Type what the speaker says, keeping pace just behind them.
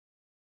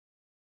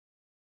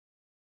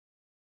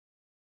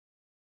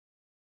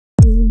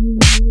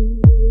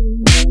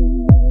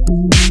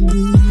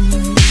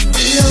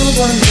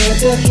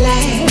the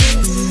glass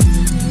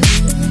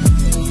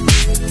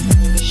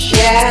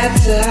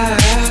shattered.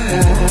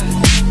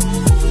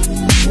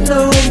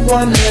 No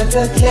one heard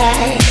the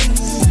glass.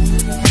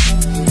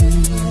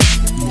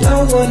 No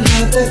one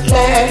heard the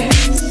glass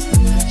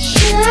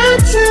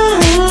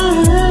shattered.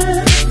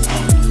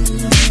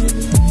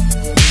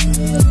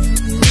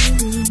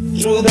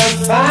 Through the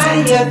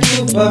fire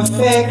to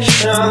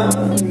perfection.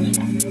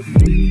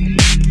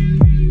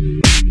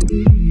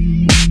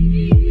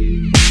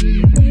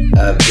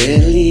 A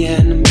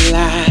billion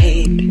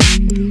blind,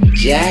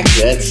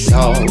 jagged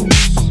souls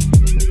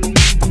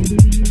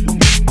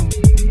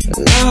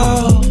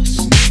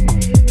lost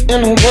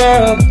in a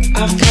world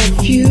of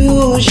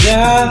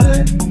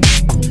confusion.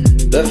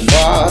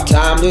 Before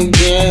time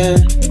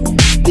began,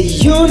 the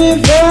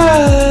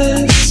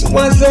universe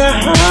was a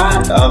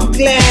heart of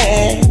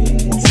glass.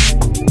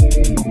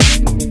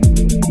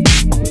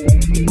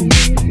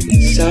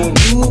 So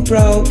who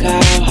broke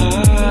our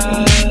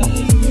hearts?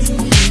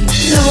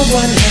 No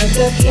one heard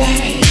the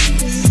glass.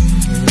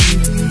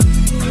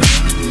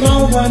 No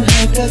one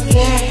heard the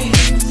glass.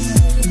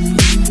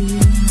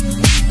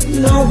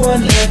 No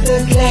one heard the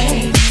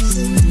glass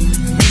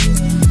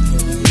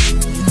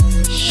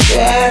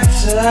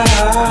shattered.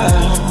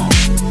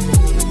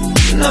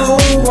 No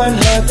one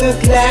heard the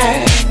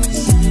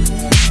glass.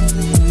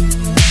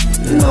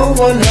 No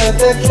one heard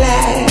the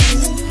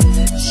glass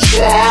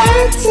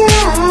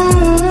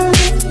shattered.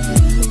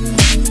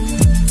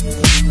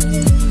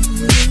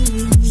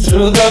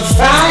 Through the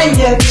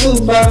fire to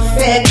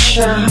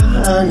perfection.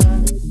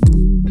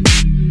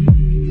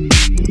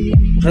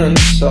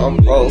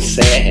 Principle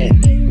said,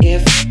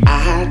 if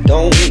I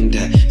don't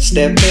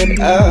step it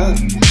up,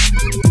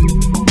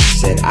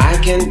 said I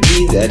can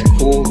be that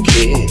cool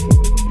kid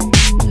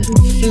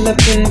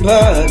flipping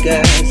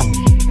burgers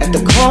at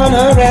the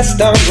corner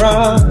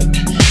restaurant.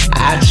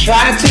 I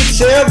tried to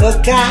tell the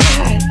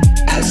guy,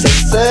 I said,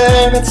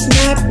 sir, it's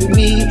not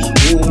me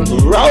who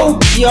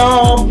broke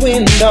your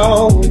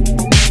window.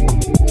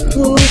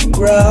 Who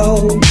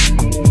broke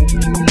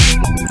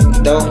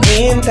the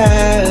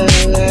window?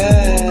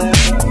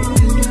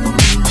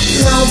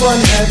 No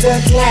one heard the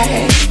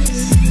glass.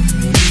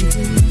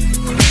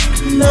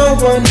 No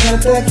one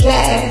heard the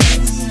glass.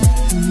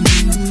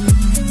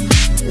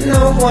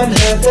 No one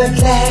heard the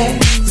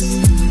glass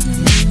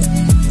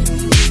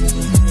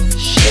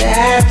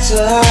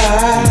shattered.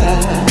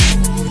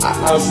 I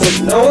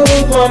said no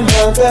one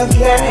heard the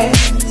glass.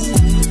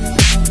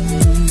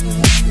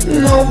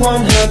 No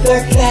one heard the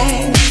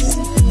glass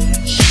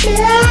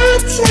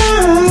shattered.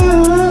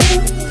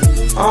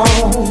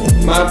 Oh,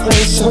 my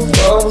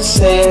principle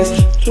says,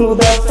 through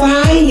the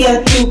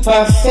fire to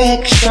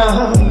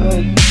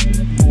perfection.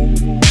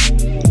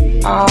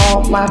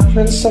 Oh, my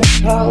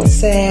principle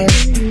says,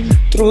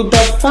 through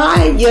the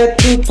fire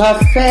to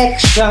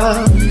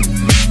perfection.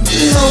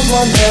 No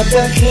one heard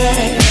the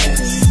glass.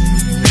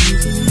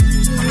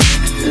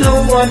 No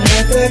one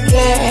heard the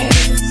glass.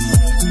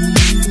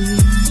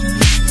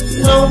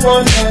 No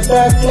one heard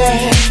the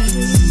glass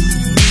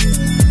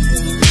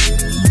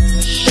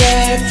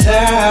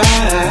shattered.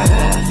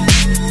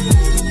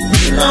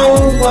 No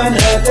one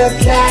heard the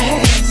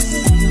glass.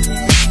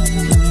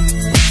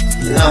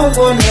 No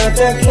one heard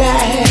the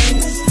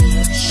glass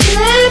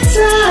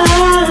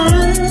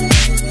shattered.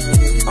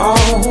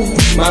 Oh,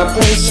 my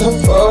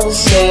principle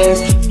says,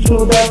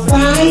 through the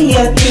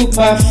fire to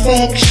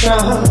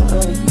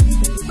perfection.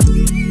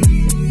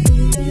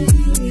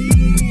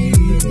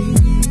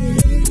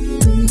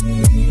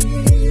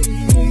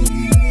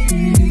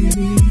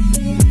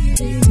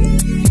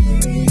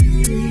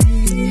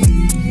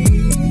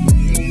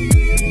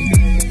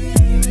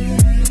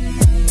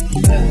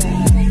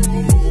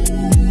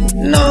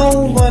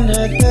 No one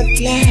heard the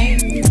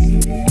glass.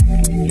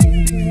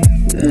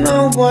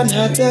 No one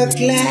heard the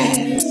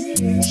glass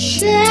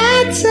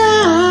shattered.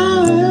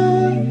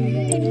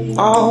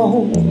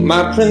 Oh,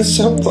 my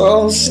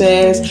principle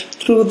says,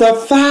 through the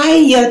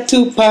fire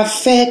to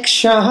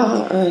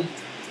perfection.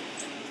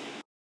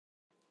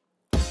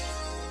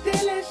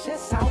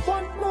 Delicious, I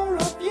want more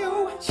of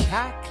you.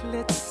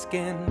 Chocolate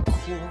skin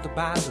cooled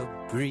by the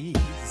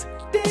breeze.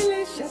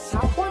 Delicious,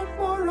 I want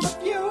more of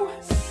you.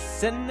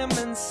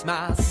 Cinnamon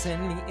smile,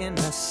 send me in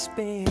a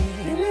spin.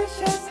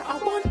 Delicious, I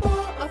want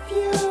more of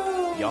you.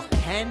 Your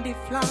candy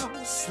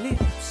flower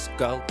slips,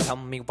 girl, tell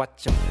me what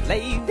your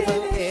flavor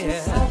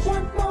Delicious, is. I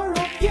want more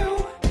of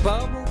you.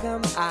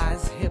 Bubblegum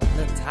eyes,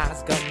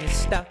 hypnotized, got me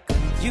stuck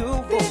on you.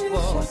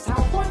 Delicious, I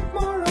want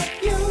more of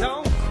you.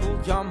 So cool,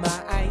 you're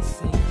my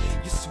icing,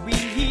 you're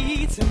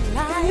sweet and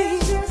light.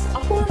 Delicious, I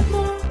want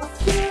more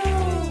of you.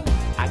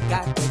 I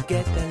got to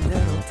get a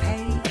little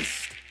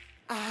taste.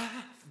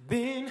 I've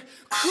been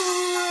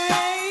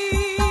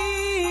craving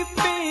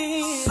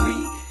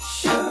Sweet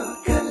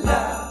sugar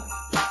love.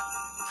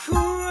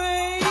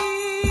 craving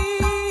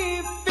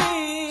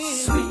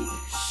Sweet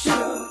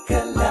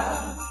sugar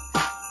love.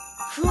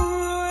 craving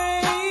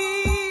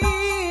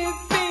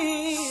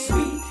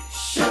Sweet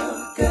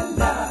sugar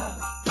love.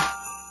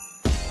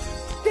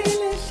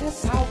 Delicious,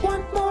 I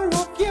want more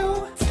of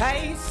you.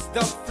 taste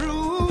the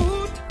fruit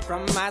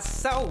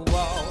so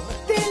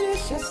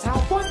delicious, I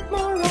want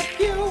more of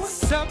you.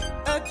 Sup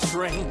a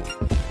drink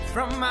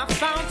from my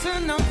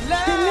fountain of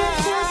love.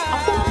 Delicious,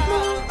 I want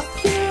more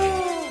of you.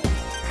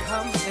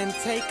 Come and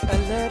take a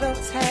little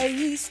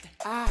taste.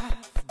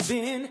 I've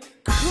been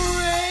craving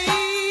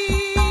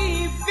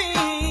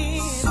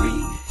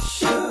Sweet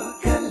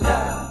sugar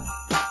love.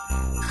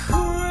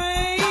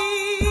 Craving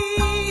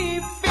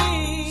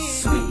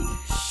Sweet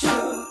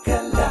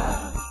sugar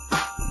love.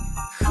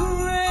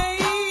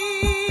 Craving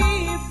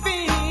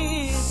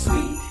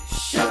Sweet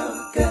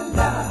sugar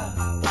love.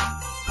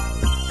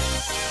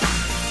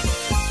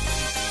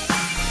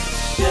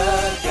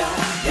 Sugar,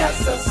 you're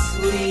so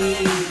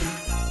sweet.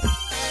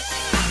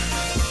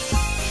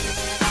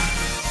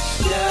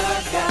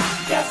 Sugar,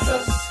 you're so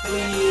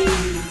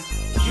sweet.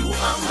 You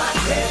are my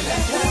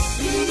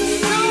delicacy.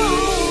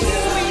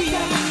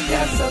 Sugar,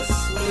 you're so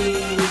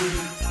sweet.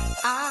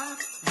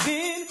 I've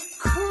been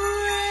craving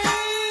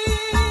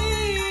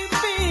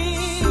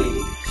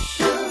Sweet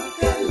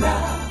sugar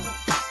love.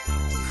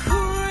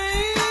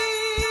 craving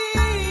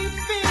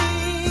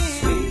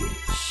Sweet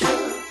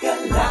sugar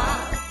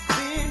love.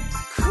 been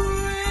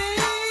craving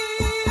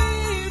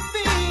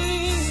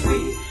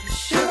Sweet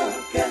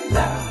sugar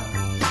love.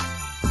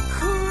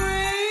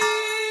 craving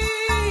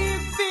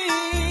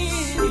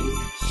Sweet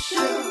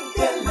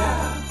sugar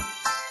love.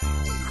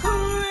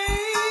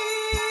 craving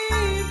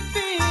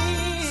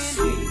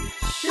Sweet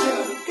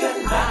sugar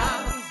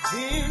love.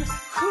 been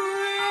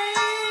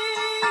craving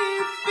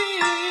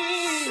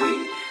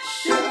Sweet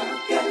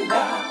sugar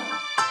love.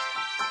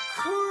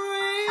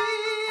 craving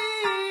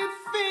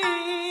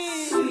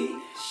Sweet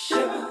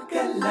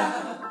sugar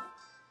love.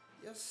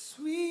 your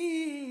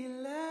sweet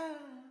love.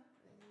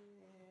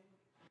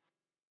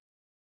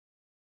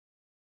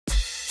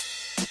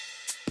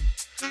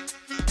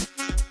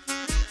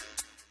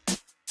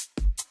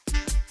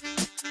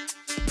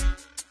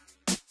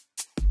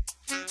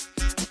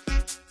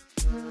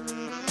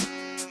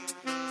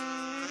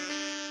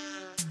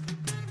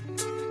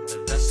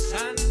 The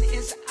sun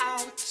is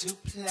out to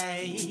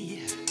play,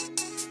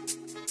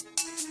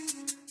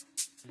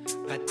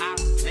 but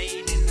I've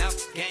played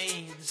enough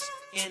games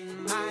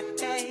in my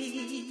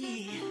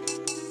day.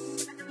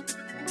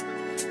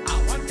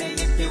 I wonder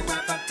if you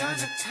ever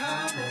gonna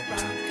come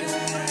around,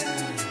 girl.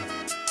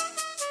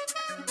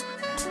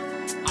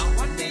 I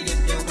wonder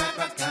if you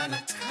ever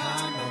gonna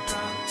come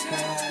around,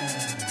 girl.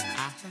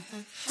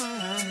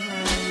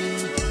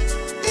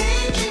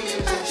 Thinking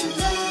about your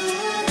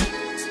love.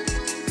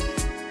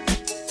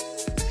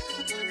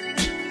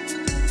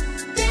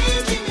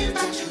 Thinking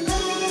about your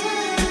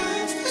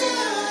love,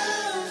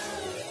 love.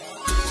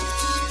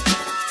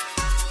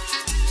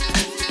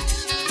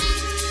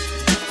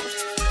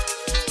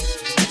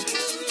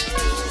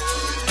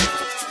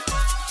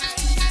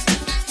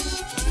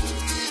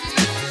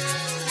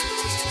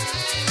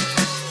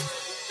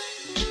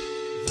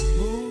 The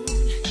moon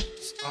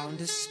is on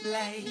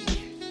display,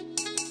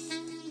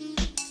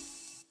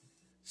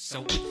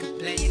 so we could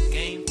play a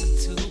game for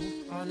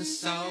two on a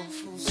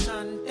soulful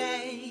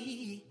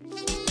Sunday.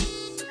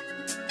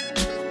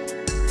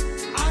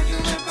 Are you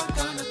ever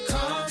gonna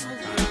come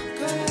around,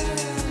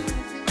 girl?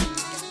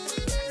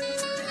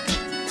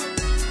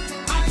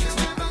 Are you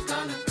ever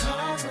gonna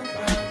come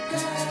around,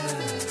 girl?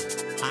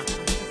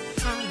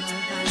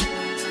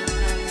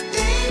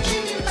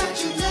 Thinking about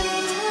your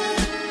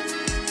love.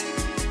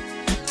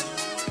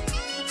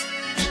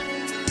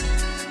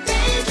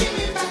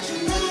 Thinking about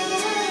your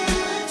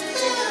love,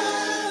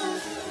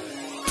 love.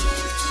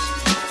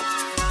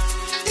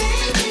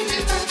 Thinking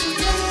about your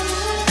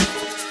love.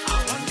 I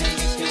wonder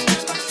if you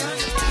ever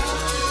gonna come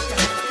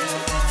around,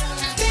 girl.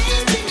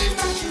 Thinking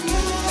about your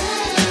love,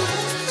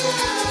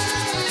 love.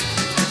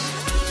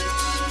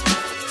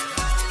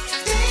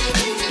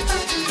 Thinking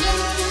about your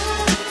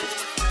love.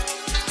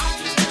 Are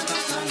you ever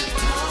gonna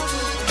come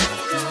around,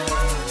 girl?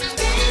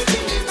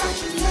 Thinking about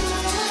your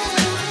love,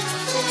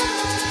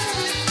 love.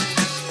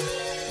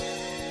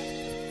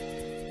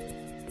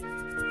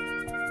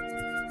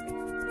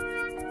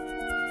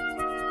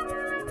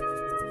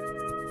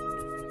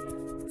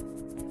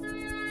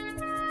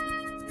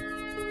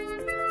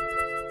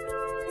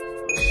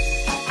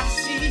 I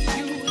see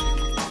you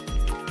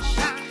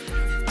shine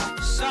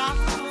so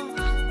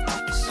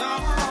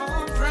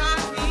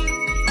brightly,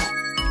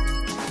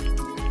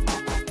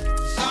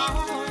 so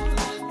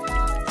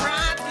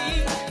brightly.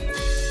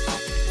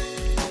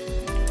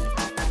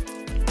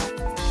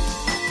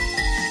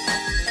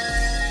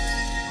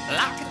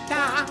 Like a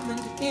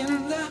diamond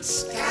in the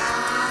sky.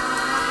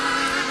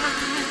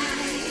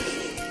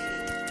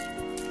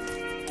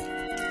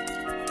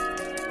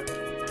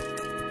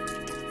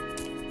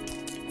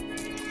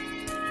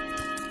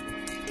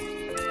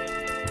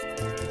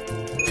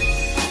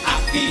 I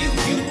feel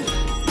you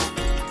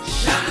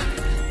shine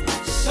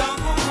so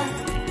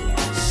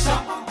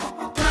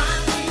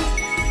brightly,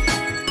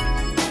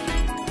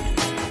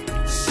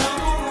 so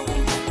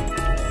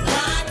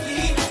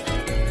brightly.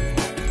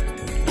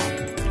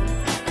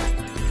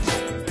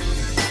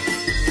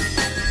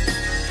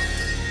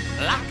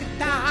 Like a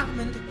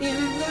diamond in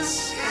the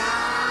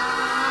sky.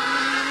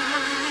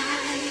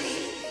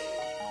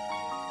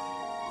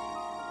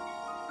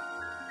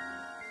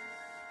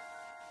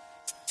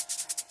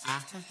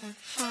 Thinking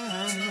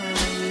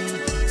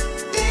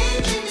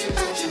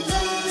about your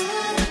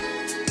love.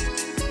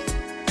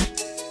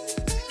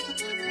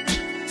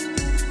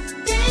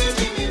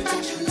 Thinking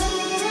about your love.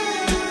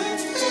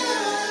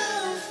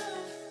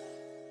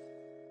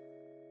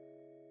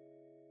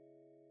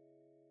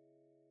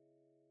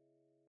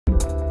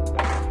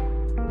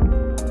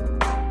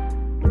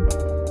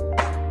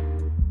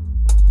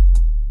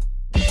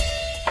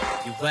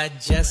 You were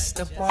just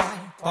a boy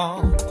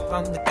born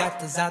from the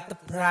gutters out the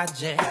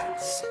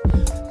projects.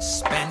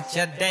 Spent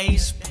your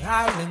days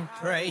prowling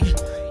prey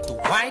to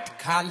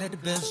white-collared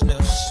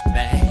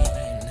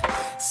businessmen,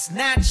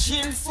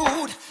 snatching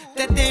food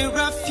that they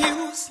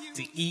refused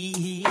to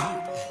eat,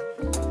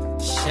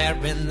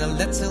 sharing the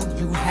little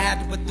you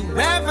had with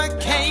whoever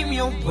came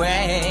your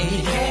way.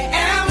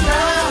 And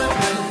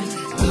Robyn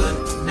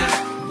would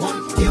not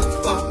want you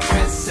for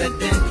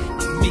president.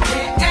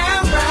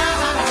 Mikael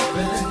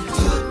Robyn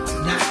would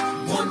not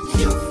want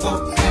you for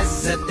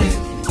president.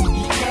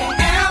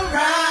 Mikael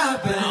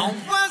Robyn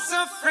was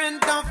a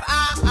friend of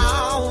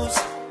ours.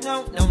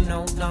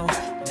 No,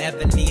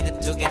 never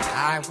needed to get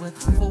high with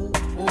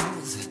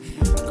fools.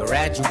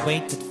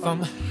 Graduated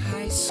from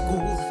high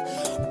school,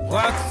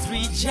 worked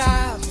 3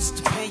 jobs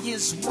to pay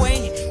his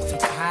way to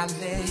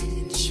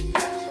college.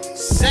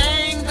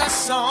 Sang the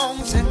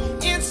songs and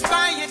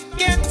inspired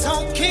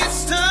ghetto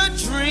kids to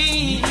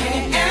dream.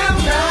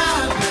 And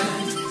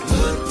Robyn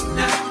would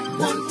not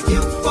want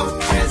you for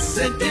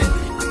president.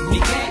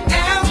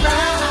 Mikael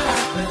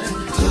Robyn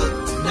would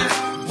not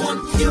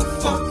want you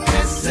for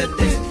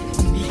president.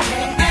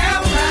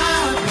 Mikael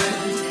Robyn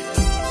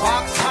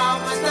walks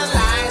home with the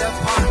light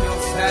upon your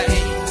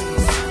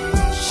face.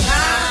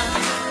 Shine,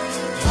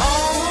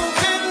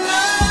 hope and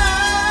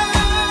love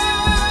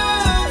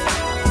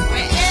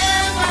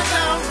wherever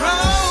the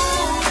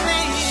road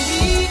may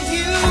lead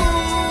you.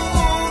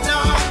 No,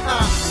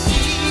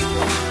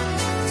 people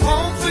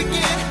won't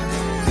forget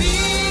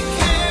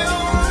Mikael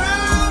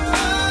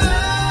Robyn.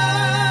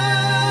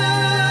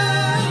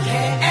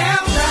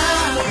 Mikael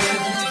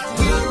Robyn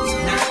would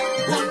not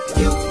want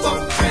you for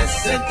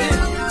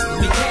president.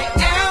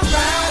 Mikael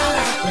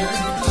Robyn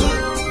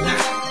would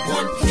not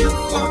want you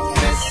for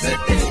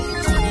president.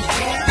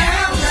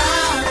 Mikael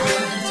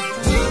Robyn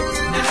would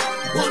not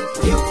want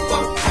you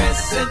for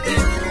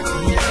president.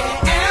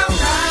 Mikael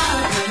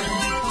Robyn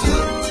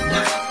would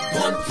not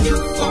want you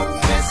for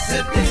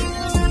president.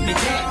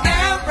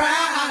 Mikael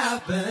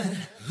Robyn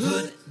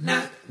would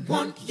not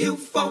want you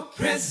for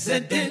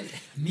president.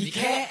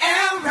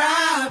 Mikael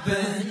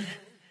Robyn.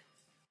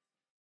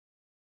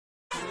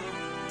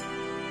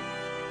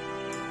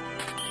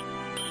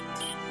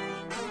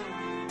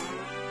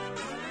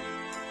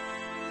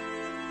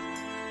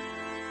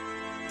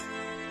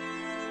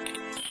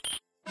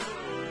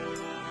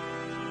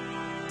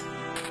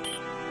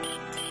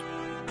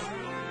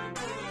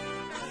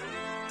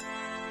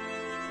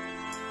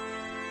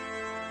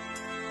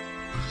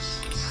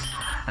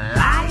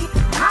 Light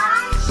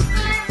my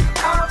stick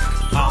up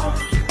on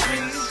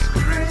this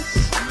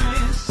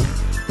Christmas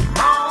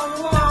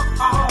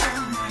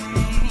morning.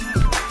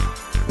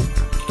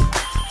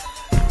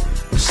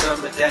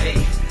 Summer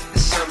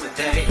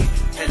day,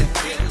 and it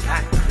feels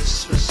like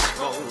Christmas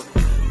morning.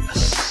 A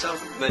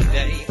summer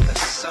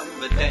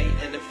day,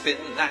 and it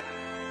feels like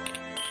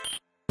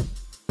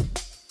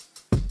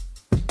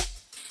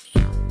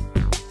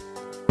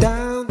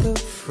down the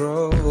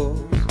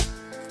road,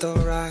 the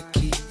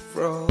rocky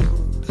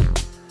road,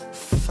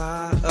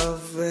 far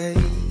away.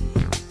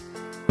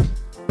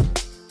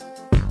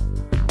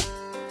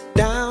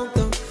 Down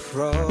the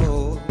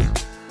road,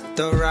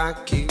 the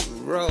rocky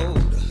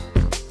road,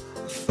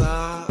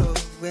 far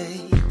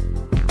away,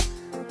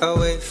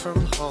 away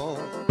from home.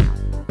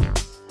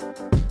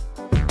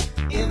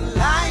 In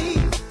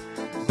life,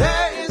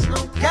 there is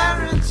no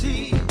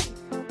guarantee.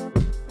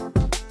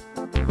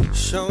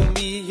 Show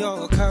me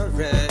your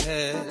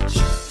courage.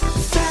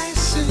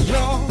 Fasten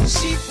your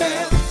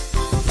seatbelt.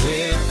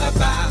 We're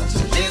about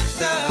to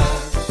lift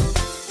up.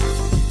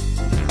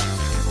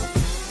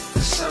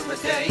 The summer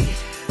day,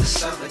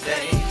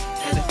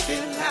 and it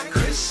feels like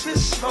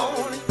Christmas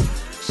morning.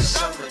 The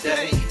summer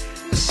day,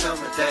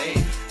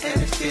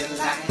 and it feels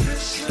like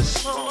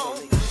Christmas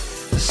morning.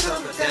 The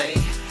summer day,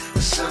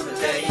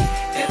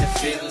 and it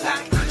feels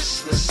like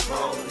Christmas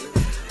morning.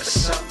 A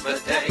summer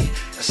day,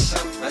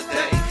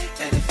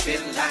 and it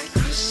feels like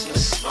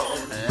Christmas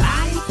morning.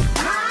 Light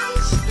my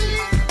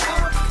stick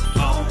up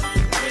on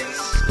this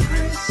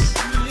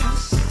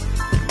Christmas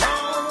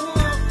morning.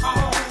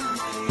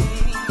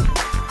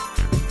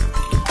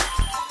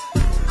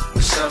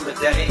 Summer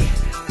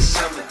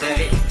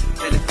day,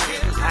 and it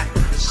feels like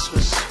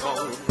Christmas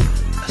morning.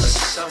 A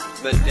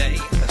summer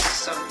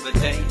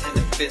day, and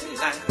it feels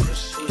like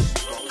Christmas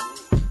morning.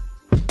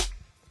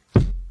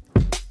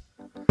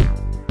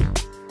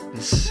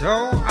 And so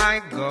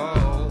I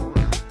go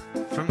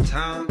from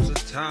town to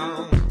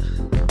town,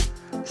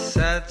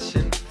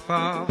 searching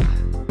for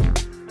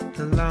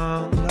the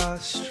long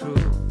lost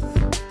truth.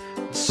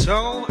 And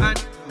so I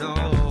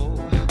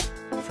know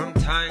from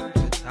time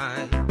to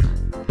time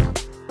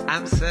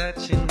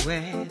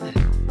when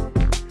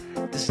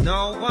there's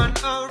no one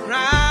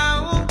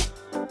around.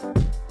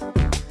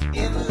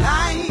 In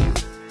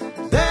life,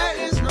 there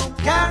is no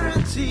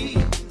guarantee,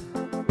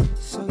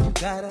 so you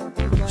gotta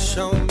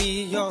show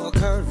me your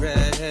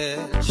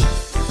courage.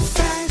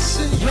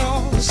 Fasten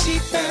your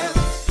seatbelt,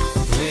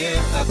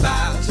 we're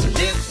about to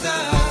lift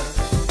up.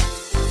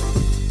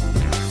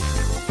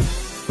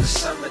 A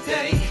summer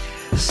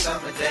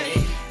day,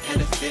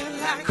 and it feel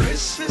like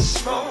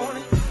Christmas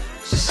morning.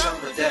 It's a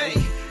summer day,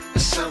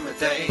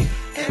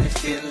 and it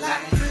feel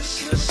like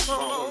Christmas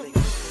morning.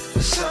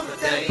 A summer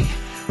day,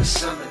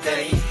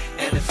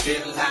 and it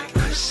feel like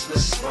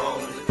Christmas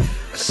morning.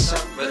 A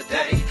summer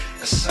day,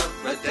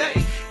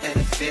 and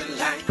it feel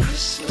like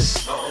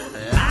Christmas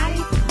morning.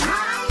 Light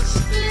my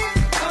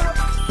split up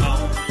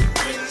on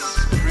this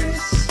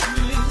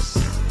Christmas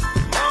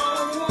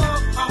morning.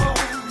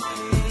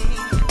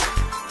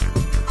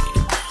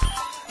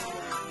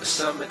 A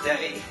summer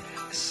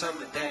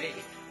day,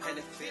 and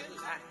it feel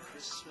like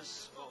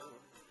Christmas morning.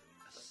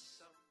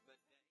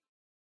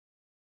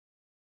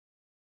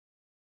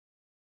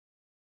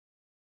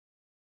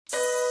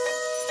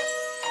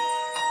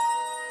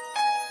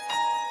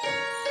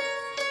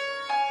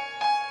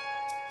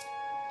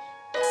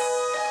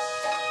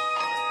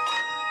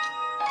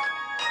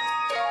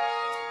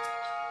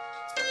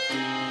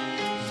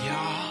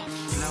 You're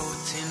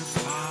floating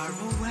far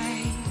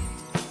away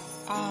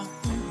on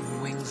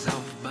wings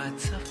of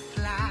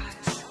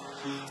butterflies,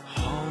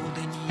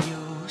 holding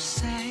you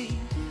safe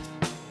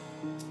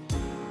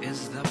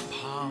is the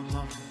palm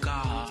of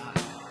God.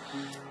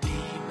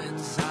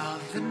 Demons of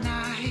the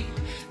night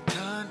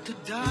turn to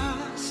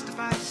dust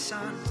by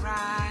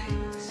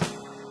sunrise.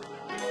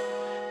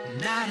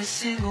 Not a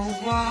single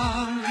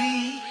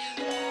worry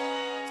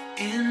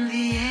in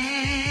the air.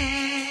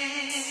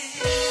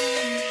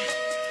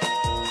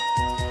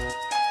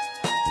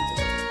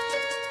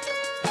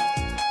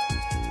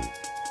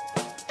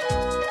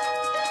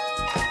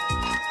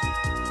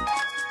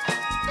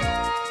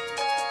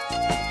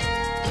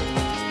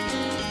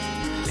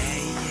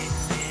 Laying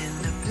in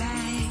the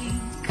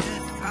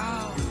blanket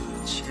of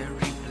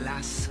cherry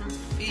blossom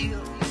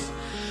fields,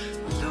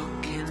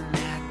 looking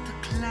at the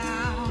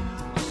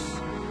clouds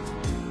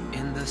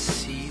in the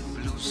sea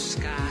blue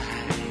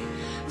sky.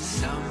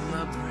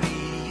 Summer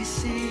breeze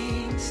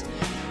sings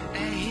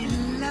a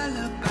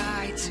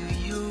lullaby to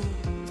you.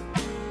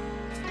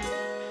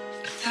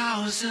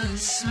 1,000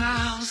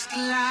 smiles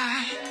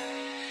glide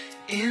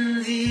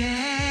in the air.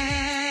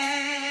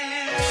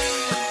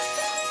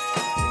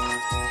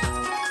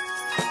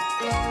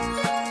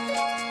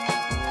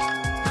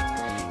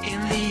 In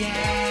the air.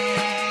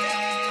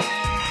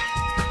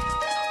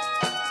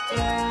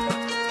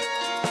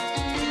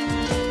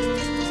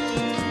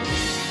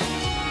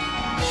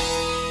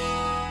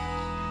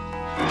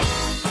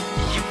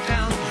 You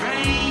felt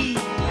rain,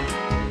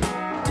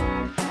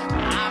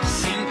 I've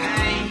seen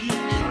pain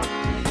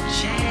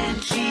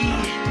gently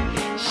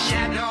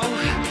shadow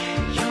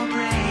your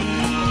brain.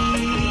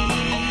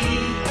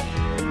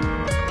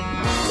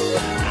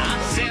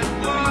 I've said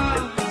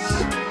words,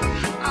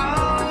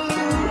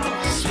 oh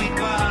sweet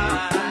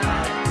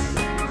words,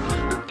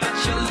 but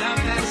your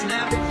love has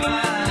never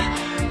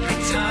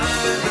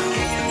returned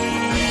again.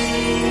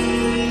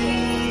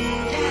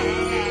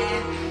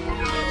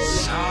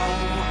 So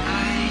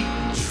I'm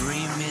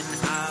dreaming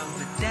of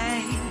a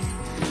day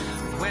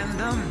when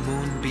the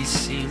moon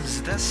beseems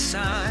the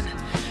sun,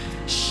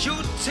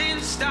 shooting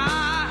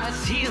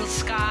stars heal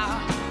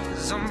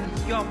scars on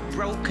your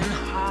broken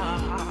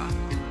heart.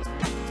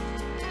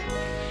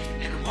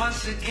 And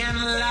once again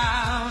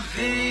love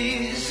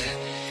is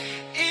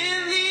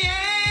in the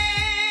air.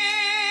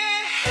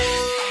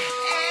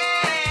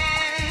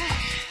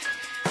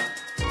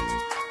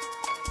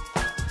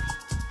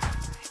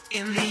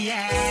 In the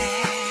air.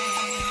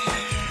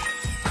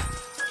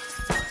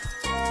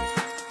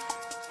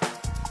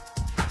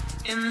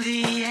 In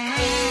the air.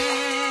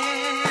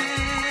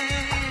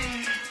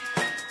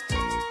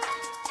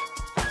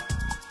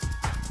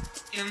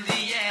 In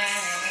the air.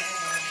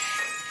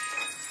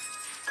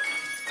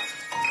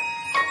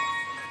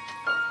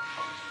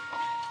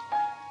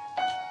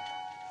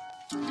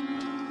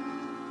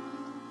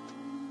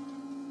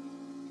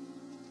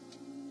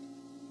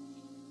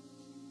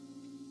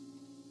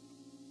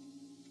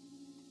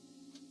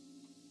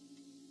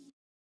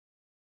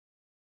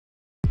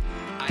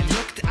 I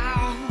looked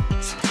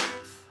out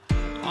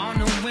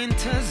on a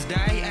winter's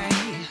day.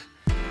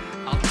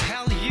 I'll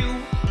tell you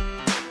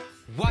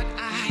what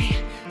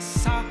I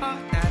saw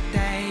that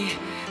day.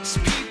 It's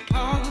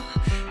people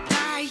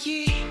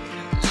dying,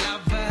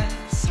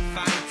 lovers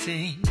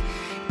fighting,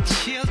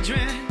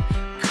 children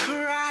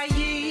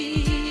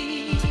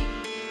crying.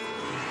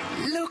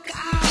 Look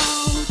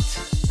out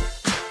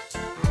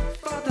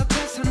for the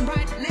person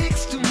right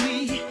next to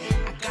me.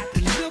 I got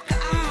to look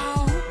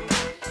out.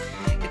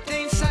 It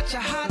ain't such a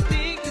hard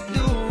thing to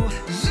do.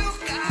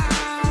 Look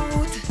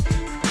out.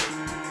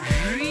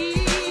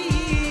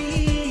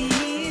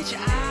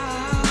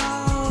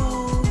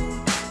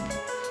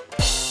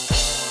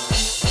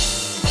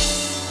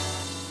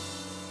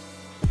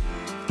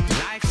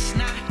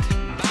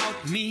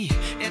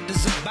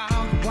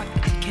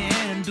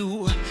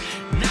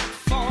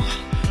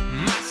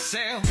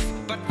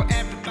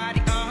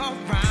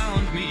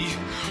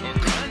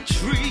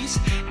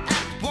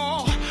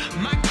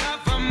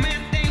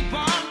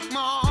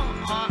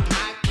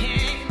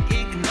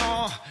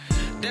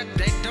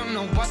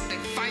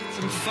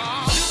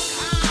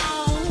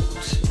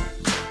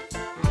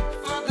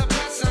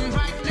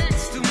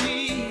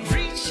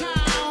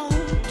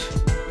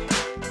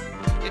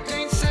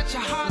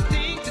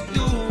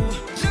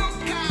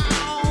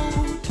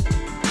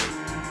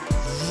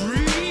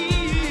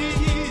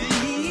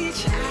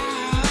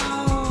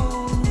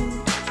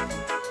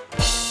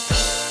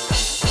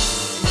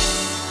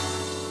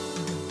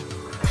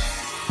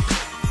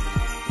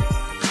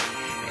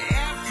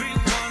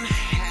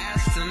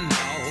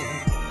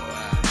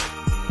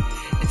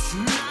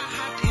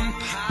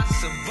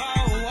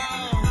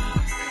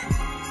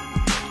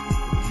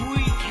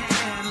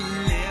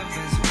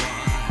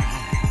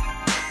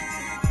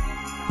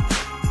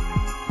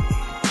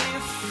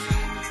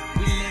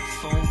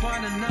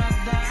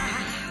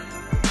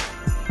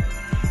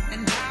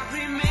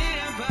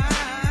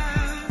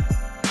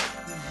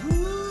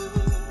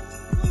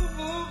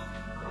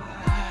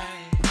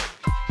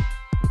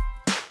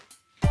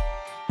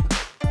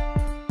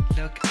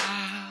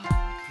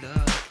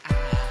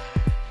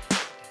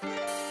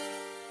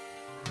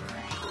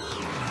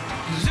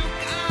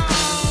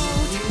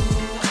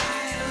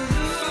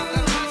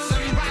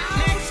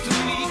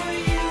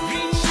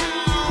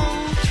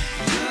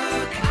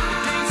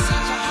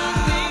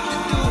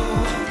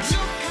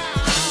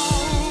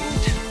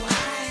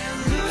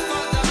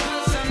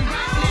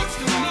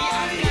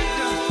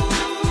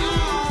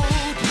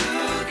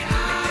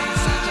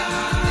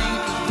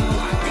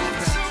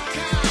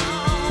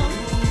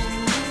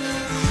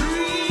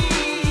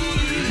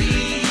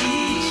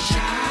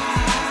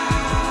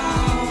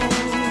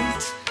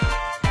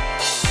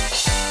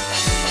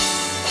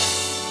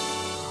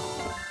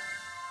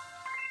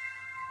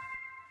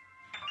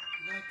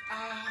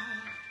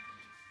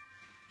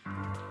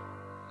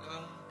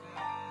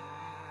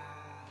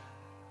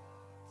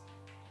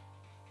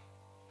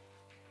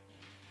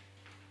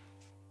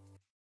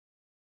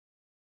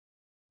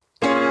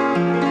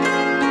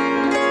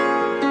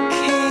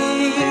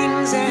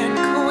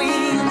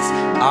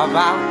 of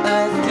our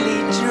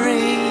earthly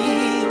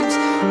dreams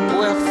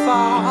will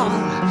fall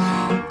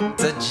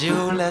to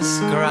jewelers'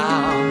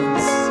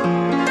 grounds.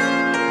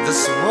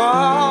 This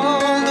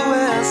world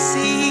will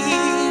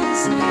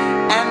cease,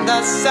 and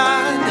the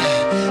sun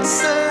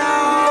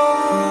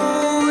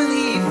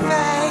slowly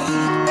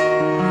fade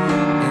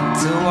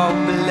into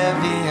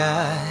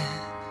oblivion.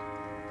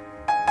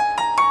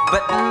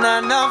 But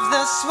none of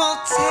this will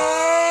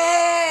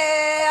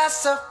tear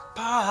us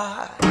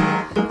apart.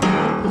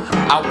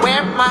 I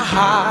wear my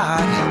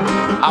heart,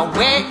 I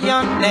wear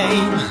your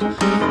name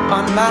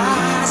on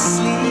my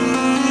sleeve.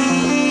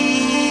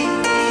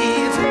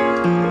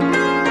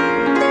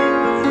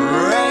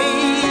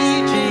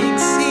 Raging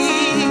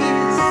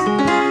seas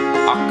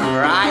are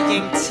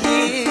crying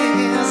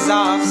tears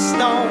of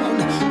stone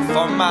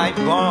for my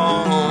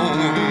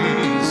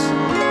bones.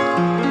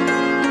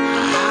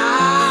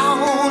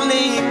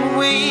 Howling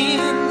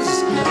winds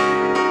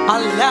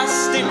are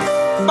lusting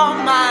for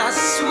my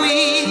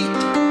sweet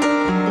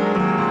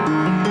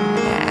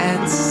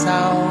and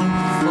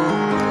soulful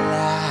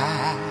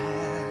glad.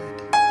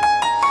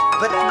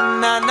 But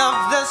none of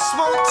this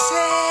will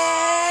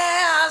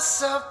tear us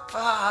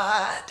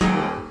apart.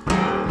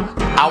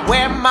 I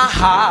wear my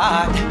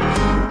heart,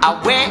 I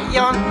wear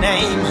your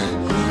name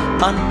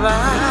on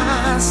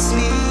my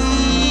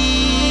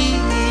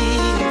sleeve.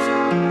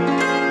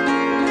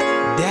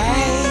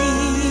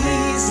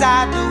 Days I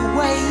do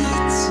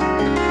wait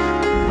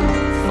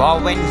for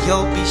when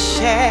you'll be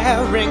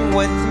sharing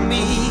with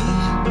me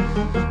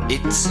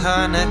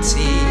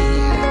eternity.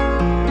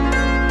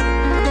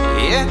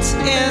 It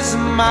is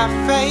my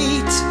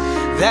fate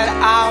that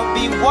I'll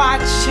be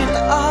watching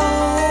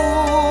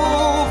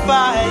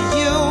over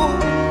you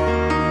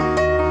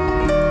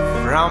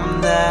from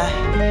the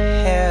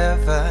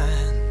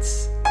heavens.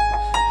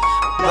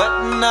 But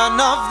none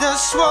of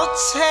this will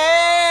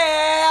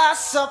tear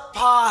us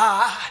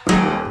apart.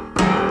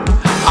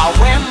 I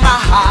wear my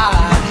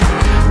heart,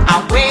 I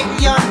wear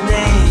your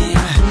name,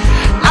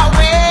 I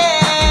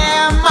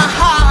wear my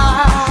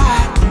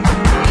heart,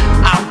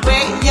 I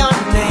wear your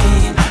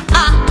name, I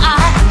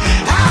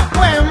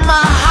wear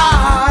my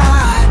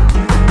heart,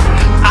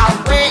 I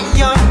wear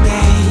your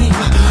name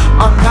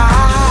on my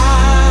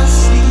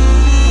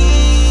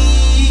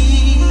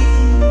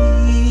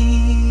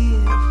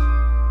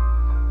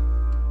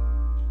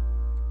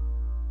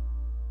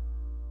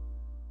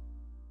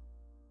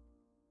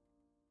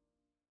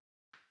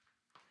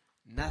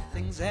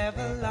nothing's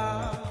ever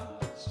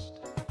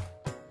lost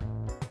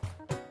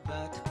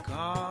but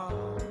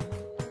gone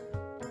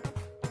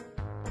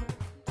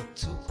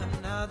to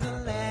another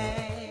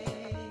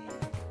land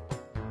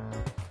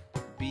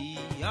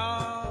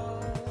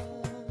beyond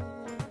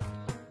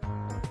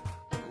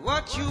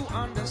what you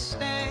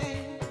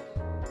understand.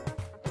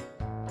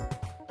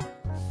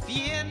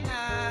 Fear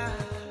not,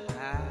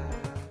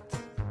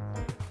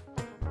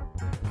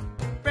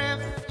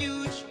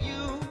 refuge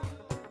you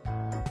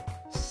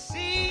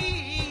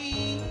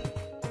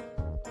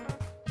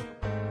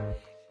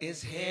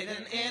is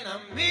hidden in a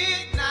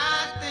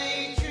midnight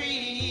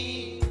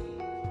daydream.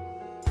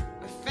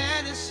 Where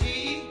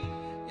fantasy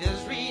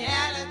is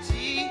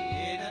reality,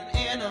 hidden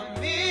in a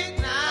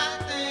midnight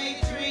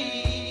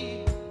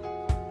daydream.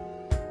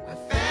 Where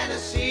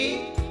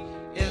fantasy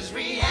is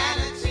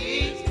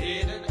reality,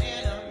 hidden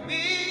in a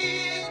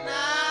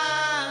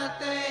midnight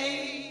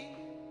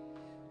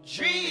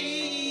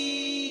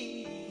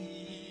daydream.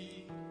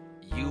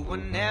 You were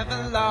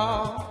never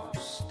lost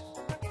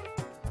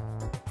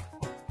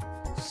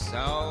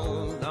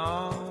so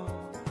long,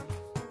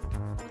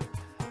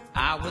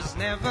 I was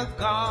never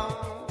gone.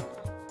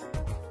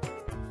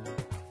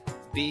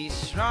 Be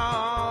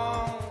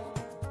strong,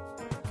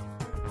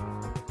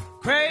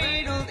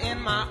 cradled in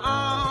my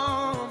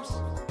arms.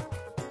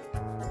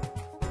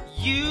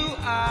 You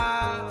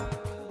are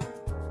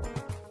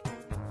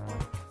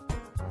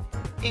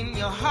in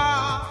your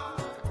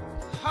heart,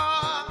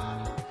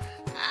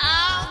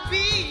 I'll be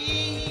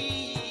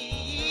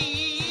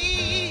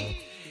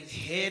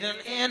hidden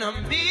in a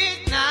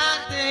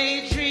midnight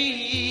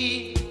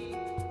daydream.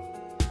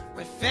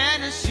 Where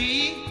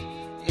fantasy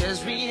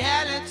is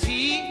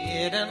reality,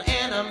 hidden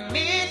in a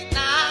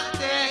midnight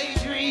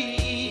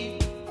daydream.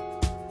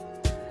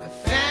 Where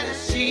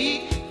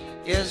fantasy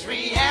is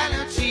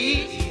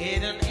reality,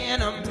 hidden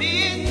in a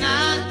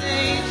midnight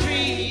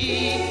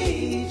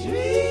daydream.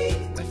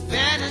 Where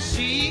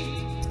fantasy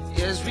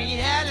is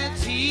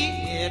reality,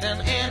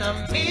 hidden in a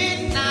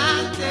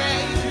midnight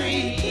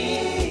daydream.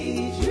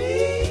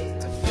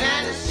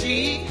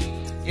 Fantasy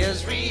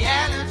is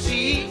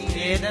reality,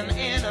 hidden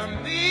in a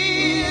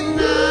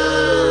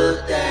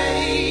midnight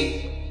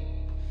daydream.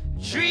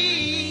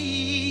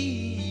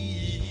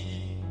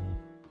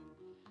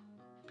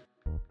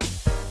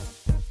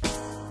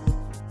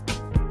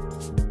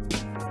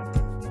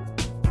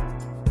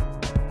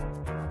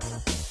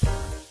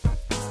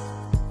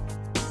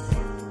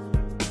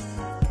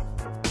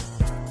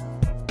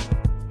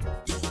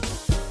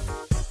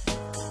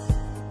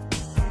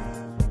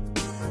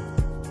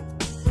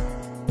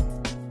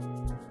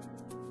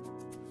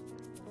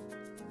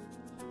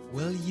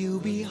 Will you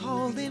be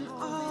holding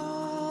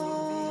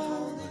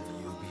on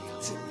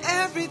to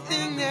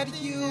everything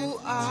that you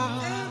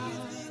are?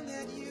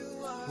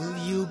 Will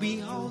you be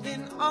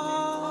holding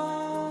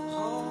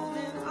on?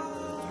 Will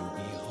you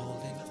be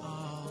holding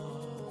on?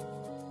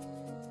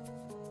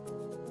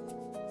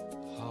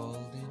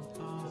 Holding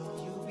on.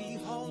 You be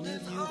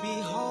holding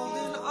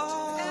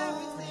on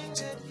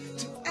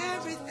to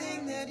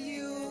everything that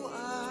you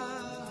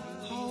are.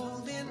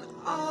 Holding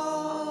on.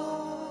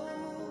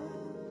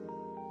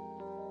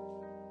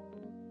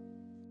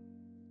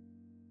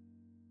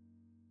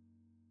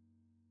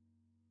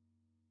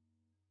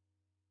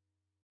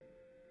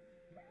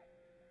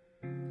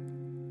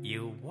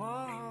 You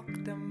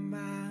walked a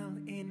mile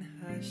in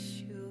her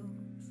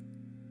shoes.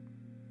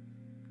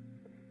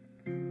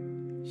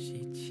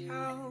 She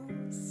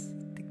chose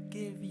to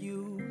give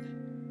you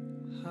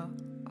her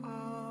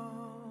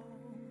all.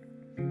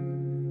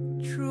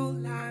 True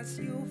lies,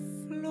 you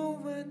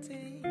fluent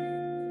in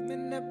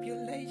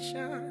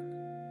manipulation.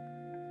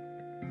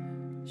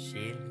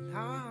 She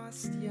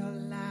lost your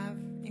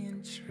life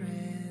in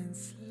translation.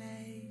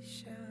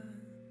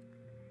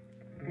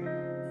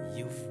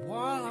 You've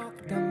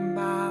walked a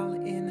mile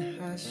in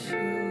her shoes.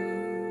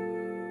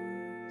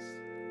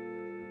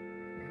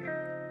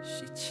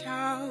 She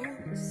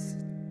chose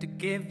to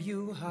give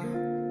you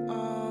her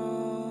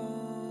all.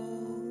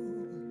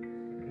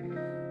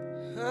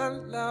 Her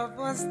love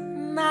was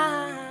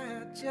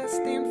not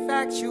just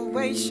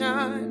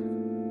infatuation.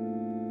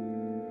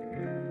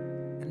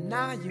 And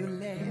now you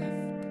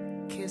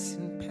left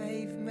kissing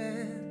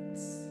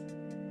pavements.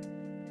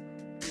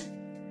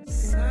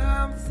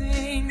 Some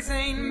things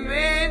ain't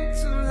meant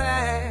to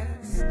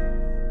last.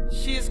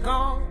 She's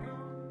gone,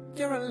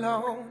 you're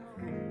alone,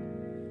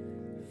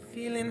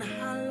 feeling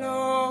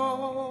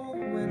hollow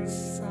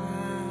inside.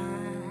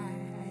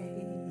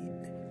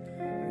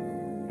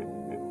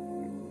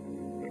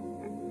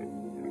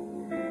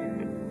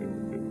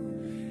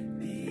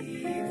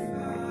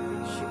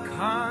 She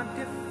can't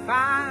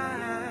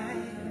defy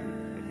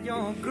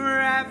your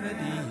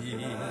gravity.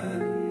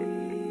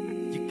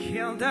 You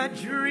killed her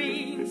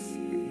dreams,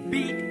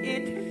 beat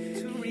it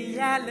to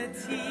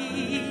reality.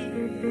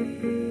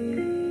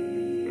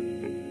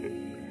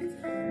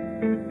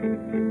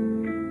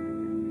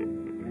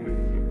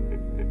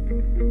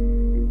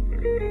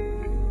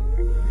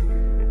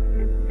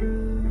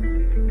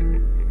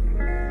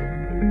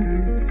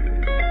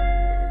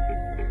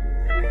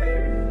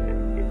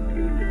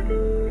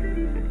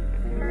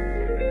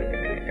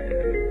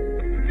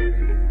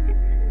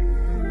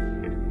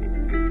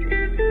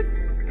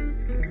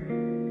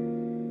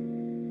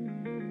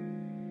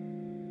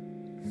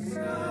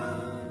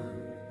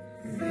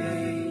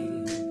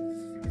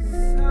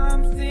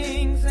 Some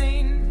things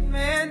ain't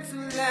meant to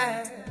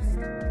last.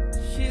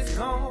 She's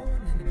gone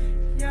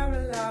and you're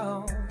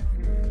alone,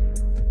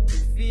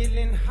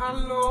 feeling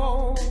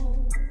hollow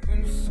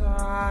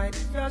inside.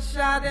 Your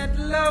shot at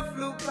love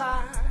flew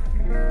by.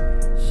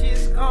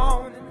 She's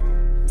gone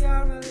and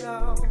you're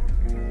alone,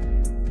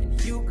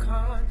 and you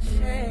can't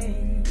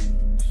change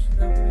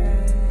the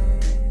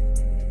past.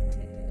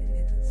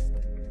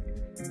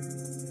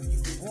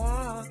 You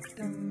walked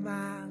a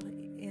mile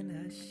in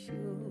her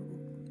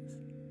shoes.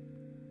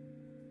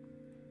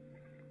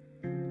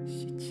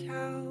 She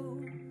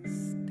chose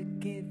to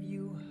give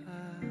you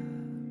her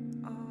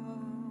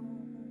all.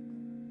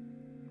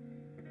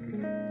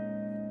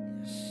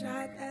 Your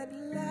shot at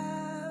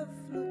love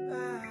flew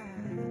by.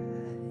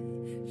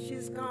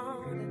 She's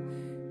gone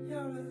and you're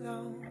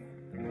alone,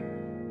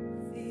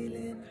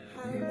 feeling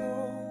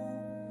hollow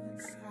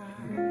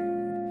inside.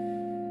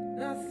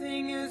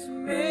 Nothing is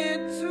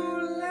meant to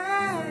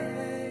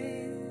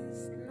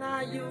last. Now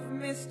you've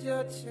missed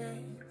your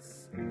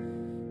chance,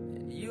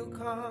 and you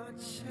can't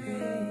change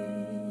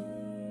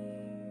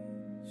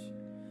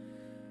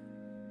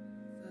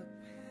the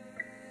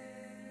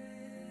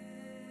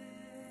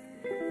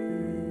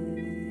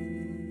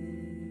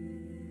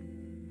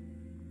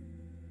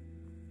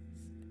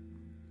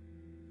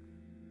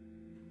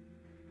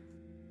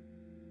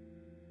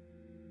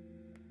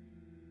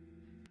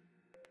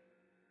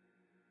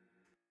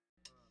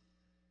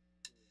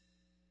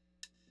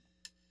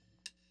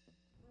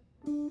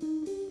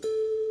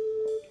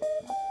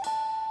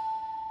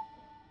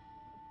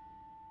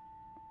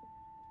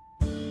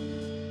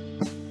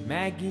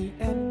Maggie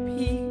and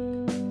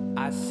Pete,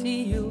 I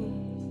see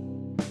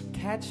you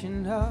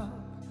catching up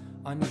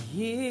on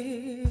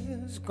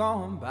years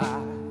gone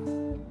by,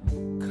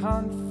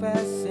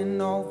 confessing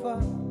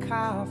over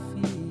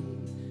coffee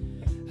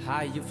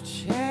how you've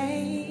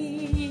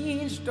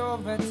changed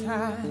over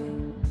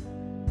time.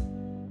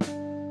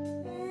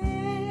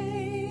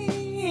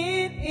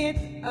 Ain't it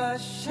a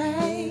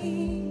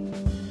shame?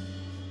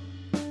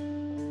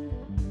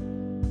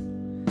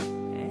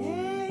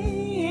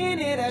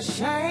 Ain't it a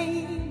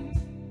shame?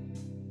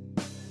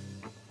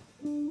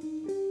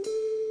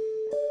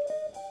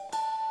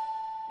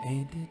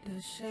 Ain't it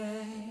a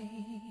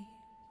shame?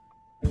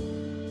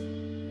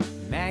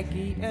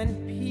 Maggie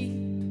and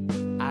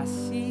Pete, I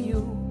see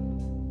you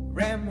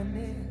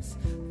reminisce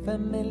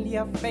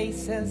familiar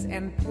faces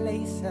and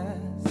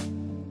places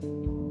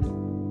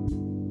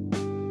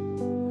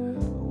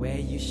where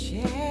you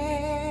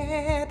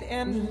shared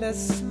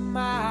endless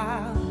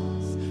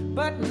smiles,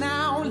 but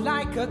now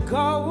like a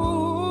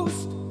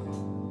ghost,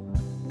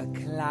 a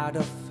cloud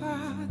of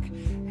fog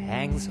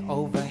hangs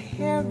over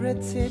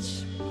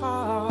Heritage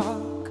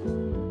Park.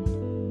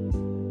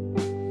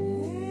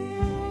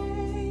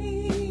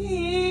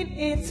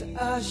 It's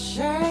a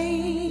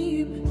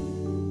shame.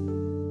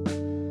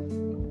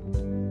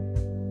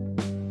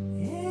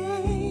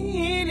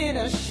 Ain't it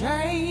a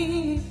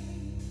shame?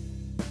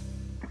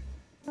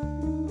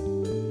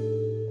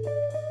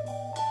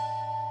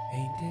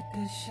 Ain't it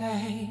a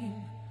shame?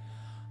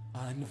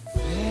 Unveil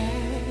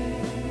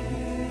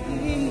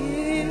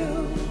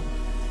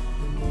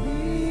the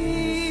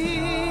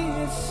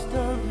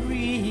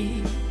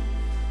mystery.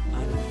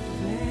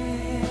 Unveil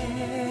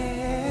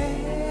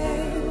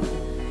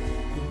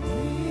the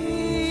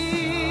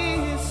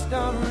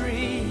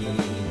mystery.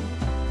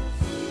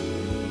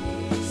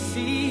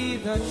 See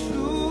the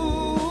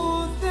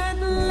truth that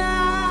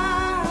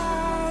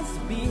lies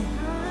behind.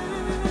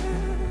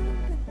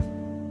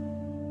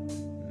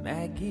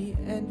 Maggie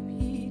and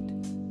Pete,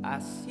 I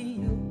see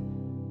you.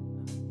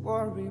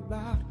 Worry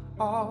about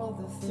all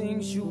the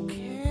things you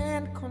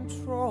can't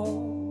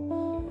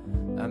control.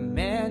 A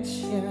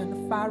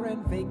mansion,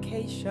 foreign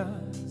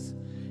vacations,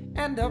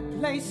 and a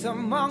place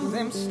among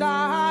them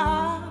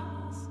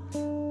stars.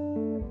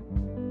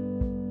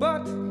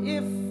 But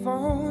if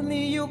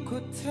only you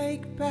could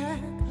take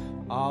back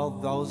all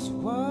those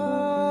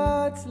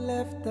words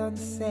left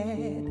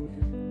unsaid.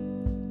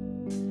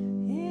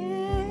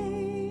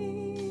 Ain't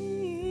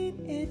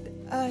it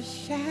a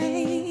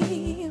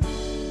shame?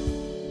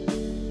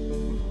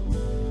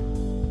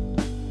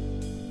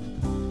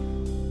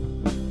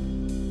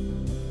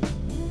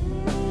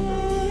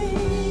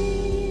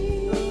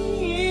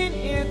 Ain't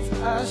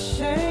it a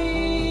shame?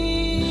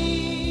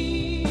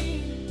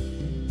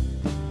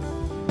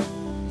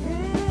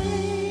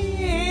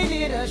 Ain't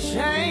it a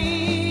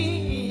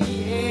shame?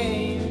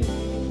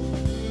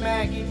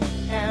 Maggie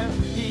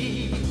and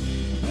Pete.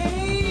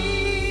 Ain't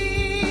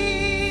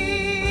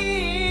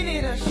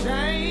it a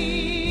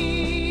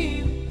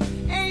shame?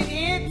 Ain't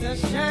it a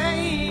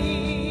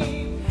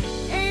shame?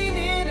 Ain't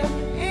it a,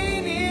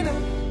 ain't it a,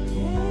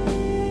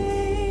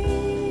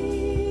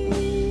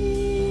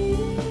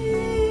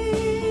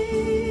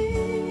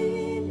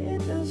 ain't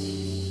it a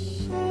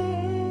shame?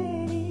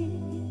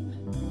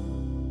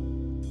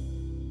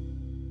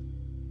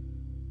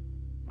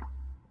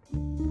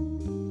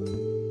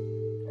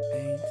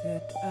 Ain't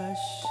it a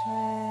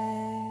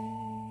shame?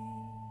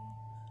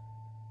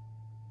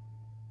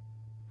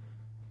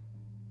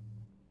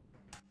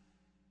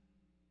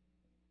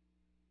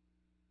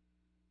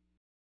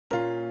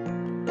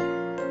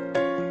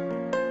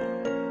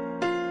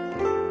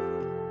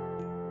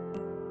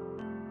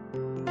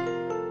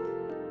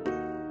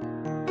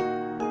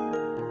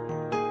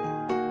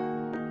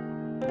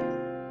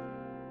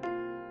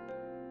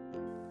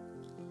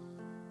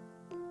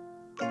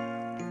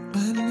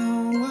 I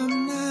know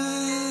I'm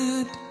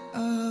not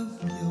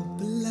of your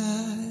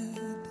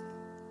blood.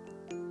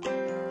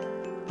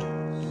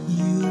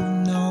 You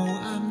know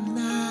I'm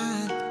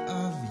not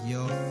of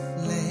your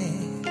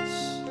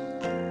flesh.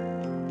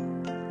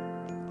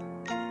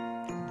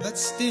 But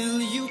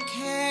still you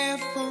care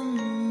for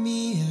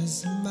me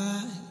as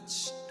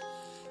much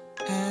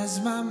as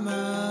my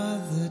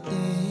mother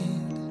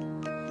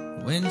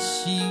did when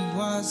she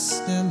was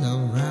still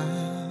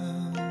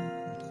around.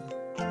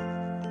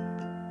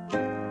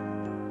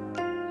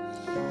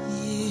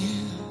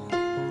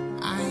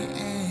 I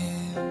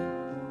am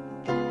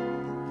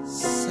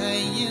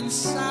saying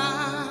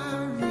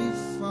sorry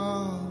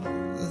for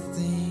the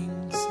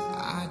things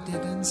I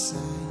didn't say,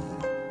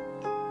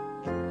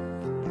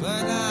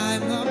 but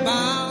I'm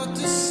about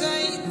to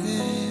say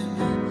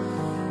them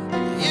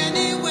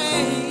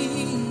anyway.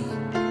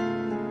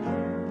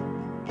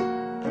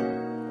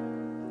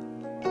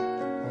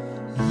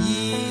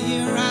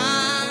 Here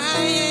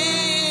I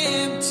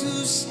am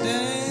to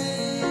stay.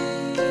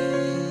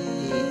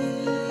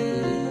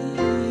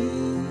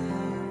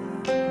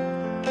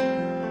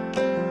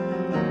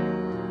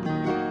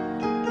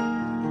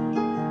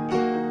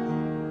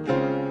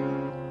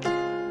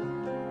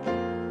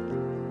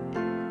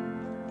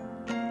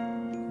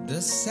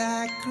 The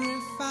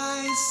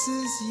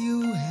sacrifices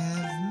you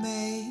have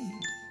made,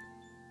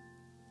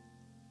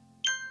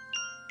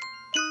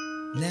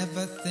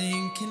 never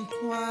thinking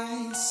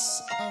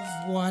twice of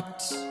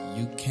what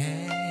you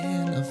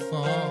can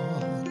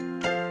afford.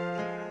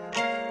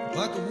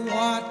 But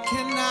what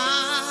can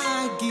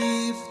I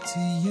give to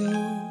you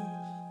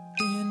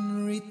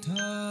in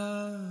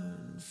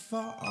return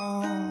for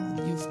all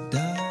you've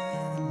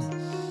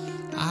done?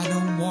 I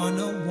don't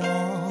wanna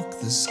walk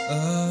this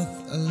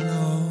earth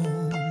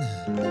alone.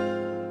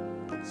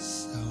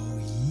 So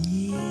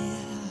yeah,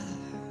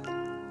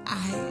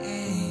 I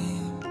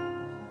am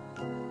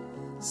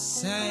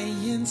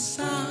saying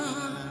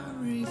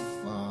sorry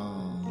for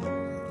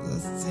the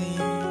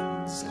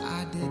things I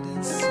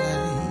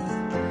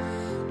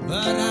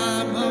but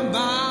I'm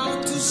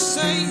about to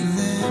say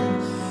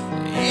them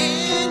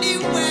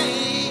anyway.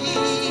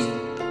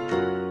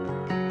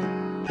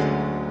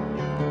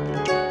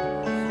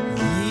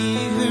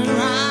 Here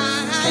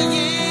I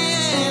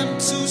am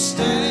to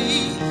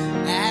stay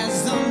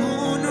as the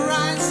moon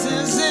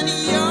rises and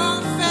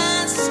you're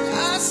fast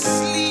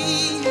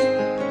asleep.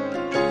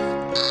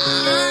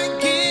 I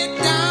get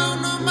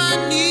down on my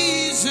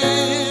knees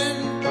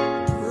and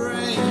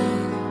pray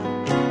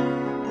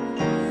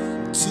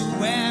to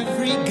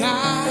every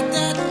God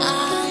that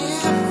I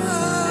have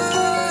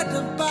heard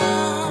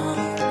about.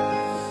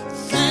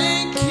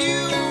 Thank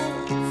you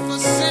for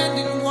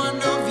sending one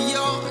of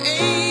your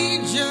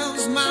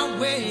angels my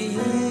way.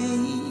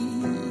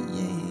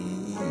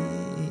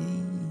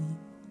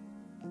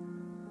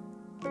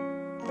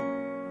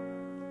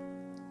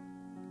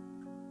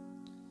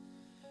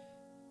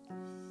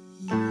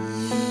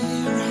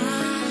 Here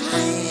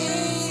I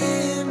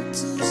am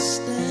to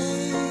stay.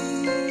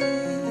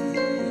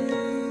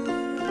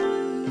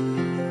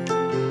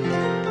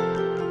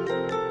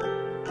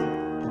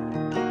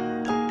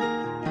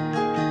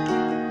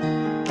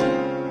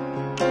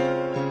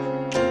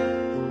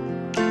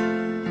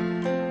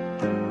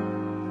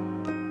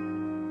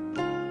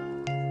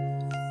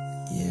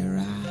 Here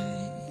I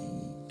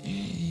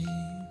am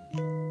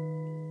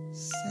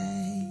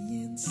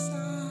saying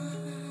sorry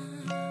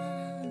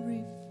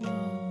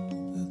for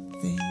the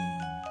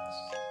things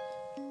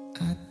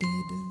I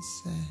didn't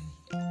say,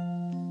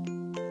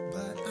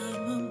 but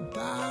I'm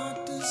about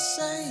to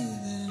say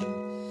them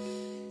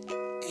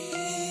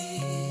anyway.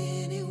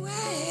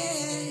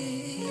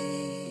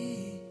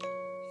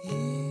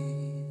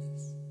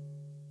 Yes.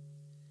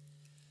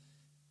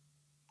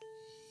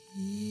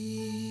 Here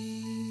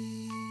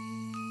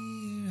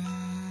I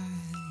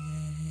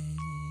am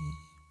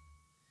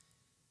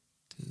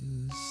to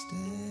stay.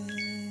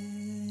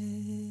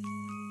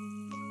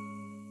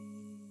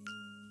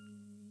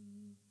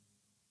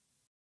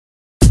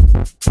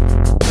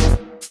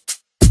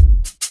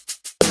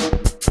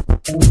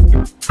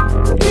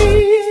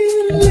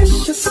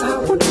 Delicious, I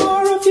want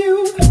more of you.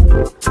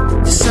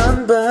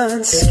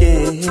 Sunburned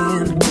skin,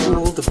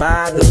 cooled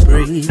by the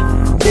breeze.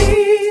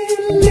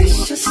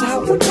 Delicious, I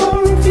want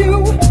more of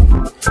you.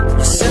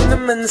 Your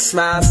cinnamon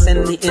smile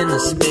send me in a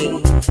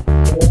spin.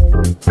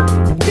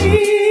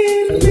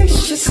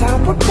 Delicious, I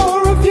want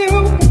more of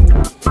you.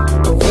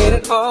 I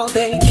waited all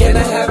day, can I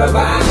have a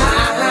bite?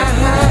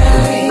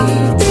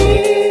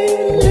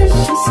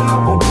 Delicious, I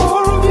want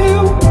more of you.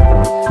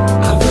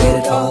 I've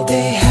waited all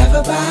day, have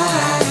a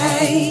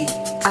bite.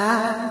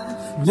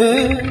 I've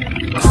been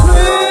craving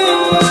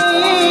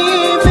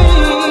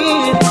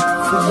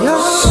for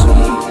your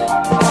sweet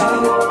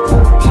apple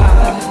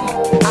pie.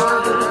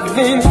 I've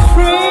been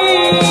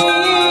craving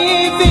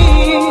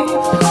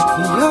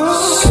for your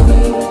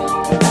sweet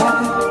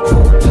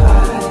apple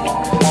pie.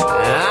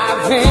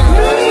 I've been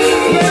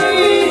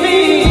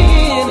craving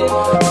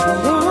for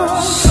your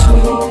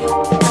sweet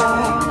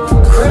apple,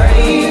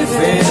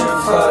 craving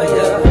for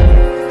your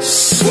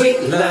sweet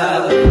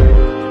love.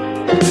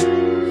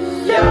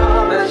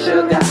 You're my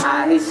sugar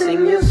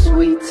icing, your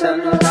sweet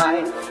and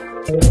life.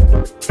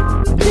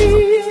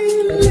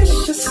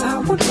 Delicious, I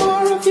want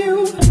more of you.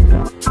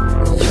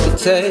 You can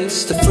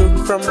taste the fruit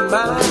from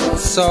my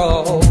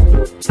soul.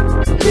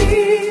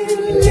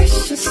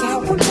 Delicious, I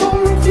want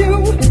more of you.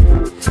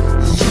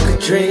 You can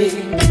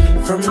drink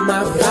from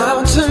my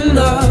fountain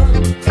of.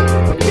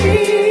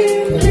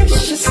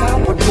 Delicious, I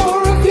want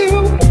more of you.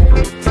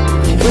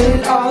 You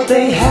wait all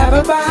day, have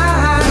a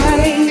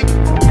bite.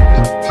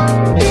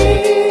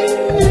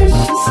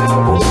 Delicious, I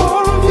want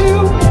more of you.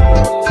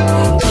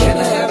 Can I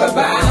have a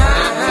bite?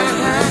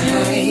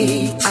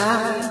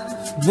 I've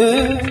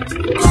been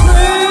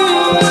craving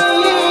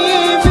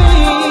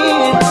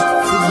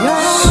for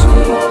your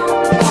sweet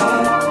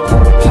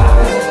apple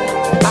pie.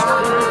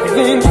 I've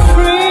been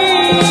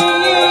craving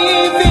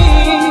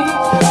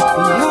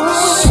for your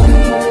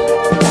sweet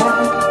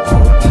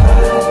apple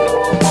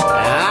pie.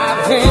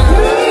 I've been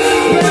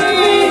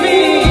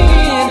craving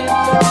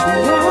for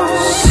your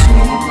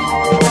sweet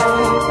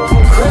apple,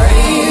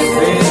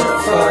 craving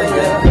for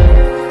your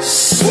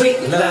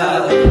sweet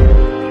love.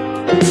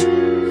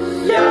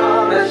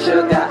 You're my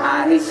sugar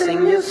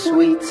icing, your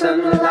sweet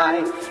and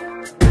life.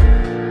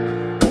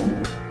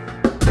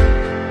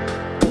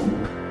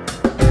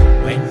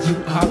 When you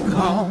are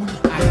gone,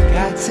 I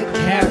got to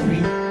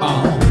carry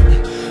on.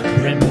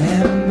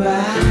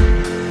 Remember,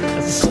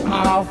 it's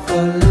all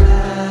for love.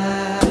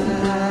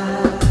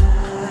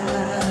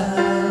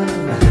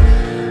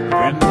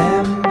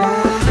 Remember,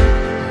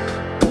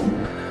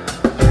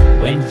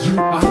 when you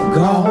are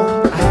gone,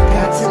 I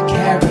got to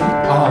carry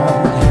on.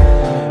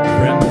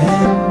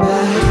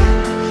 Remember,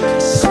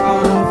 it's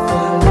all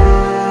for love.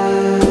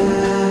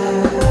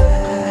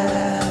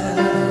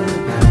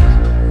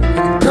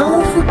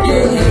 Don't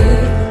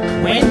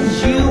forget, When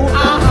you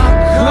are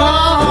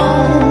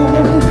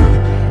gone,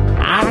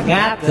 I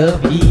got to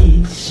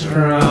be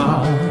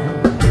strong.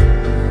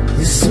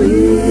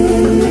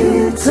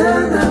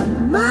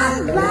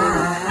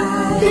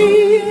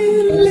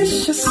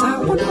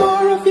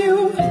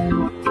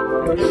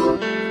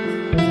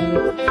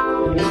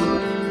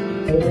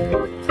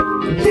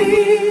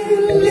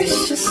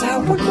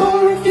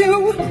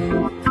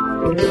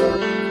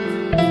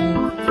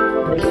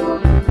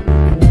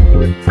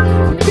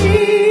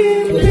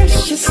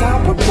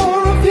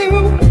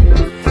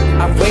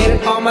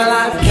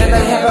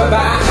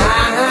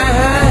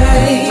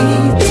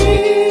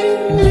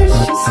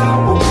 I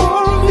want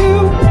more of you.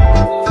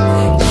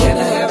 Can I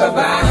have a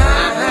bite?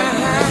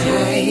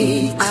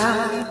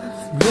 I've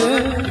been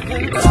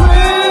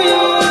craving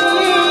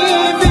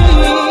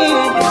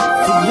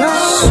for your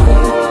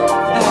sweet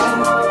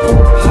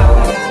apple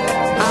pie.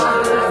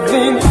 I've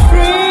been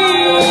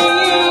craving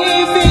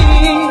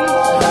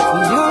for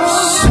your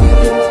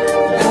sweet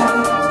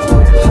apple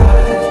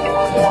pie.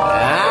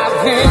 I've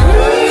been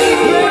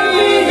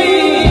craving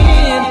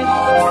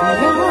for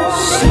your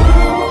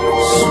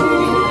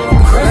sweet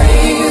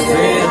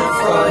craving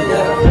for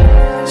your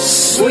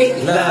sweet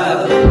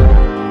love.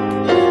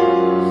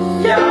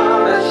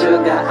 You're the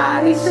sugar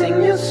icing,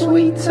 you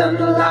sweeten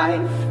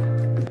life.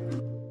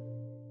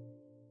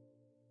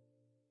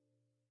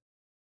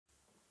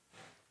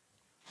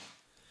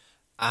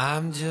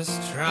 I'm just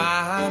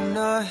trying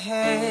to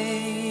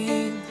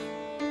hang.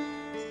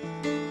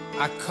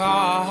 I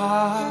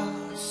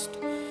cast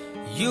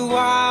you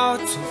out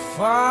too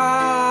far,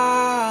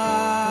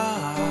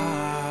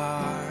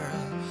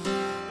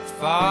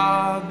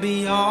 far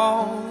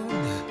beyond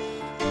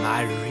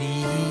my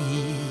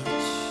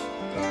reach.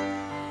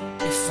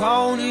 If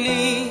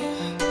only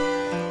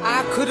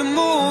I could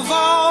move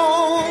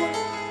on,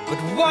 but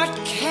what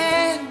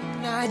can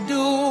I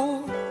do?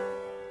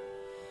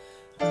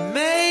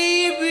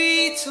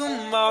 Maybe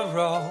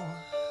tomorrow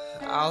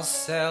I'll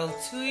sail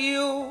to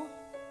you.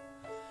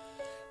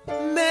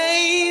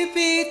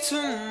 Maybe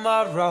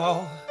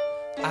tomorrow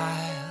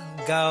I'll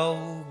go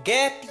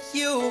get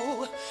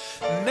you.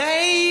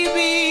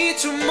 Maybe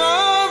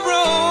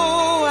tomorrow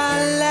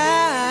I'll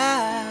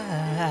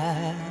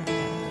love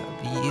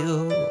you.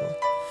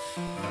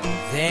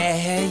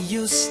 There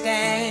you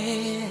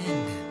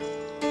stand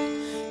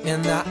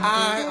in the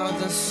eye of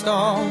the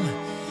storm.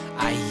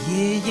 I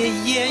hear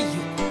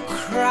you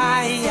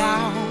cry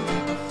out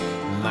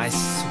my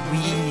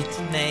sweet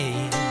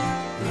name,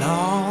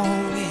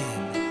 longing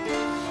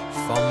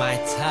for my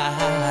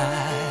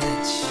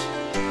touch,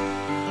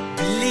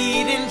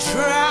 bleeding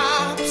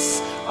drops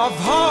of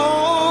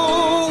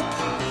hope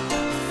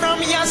from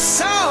your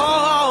souls.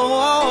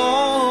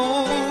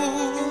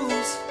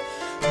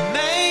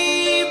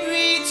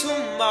 Maybe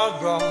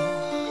tomorrow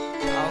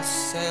I'll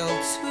sail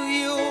to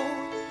you.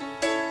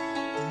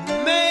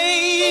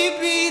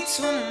 Maybe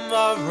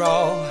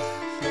tomorrow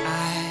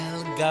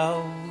I'll go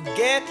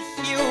get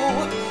you.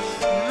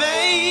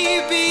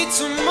 Maybe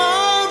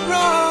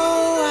tomorrow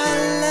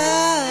I'll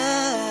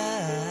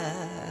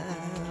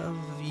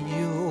love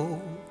you.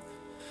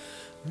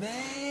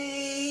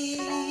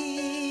 Maybe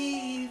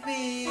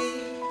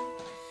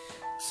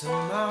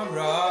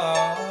tomorrow.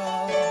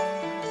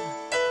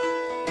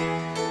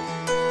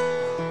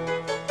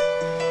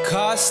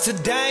 'Cause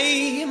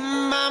today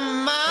my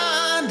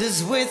mind is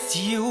with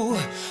you,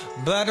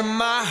 but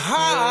my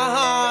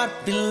heart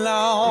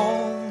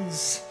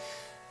belongs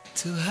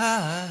to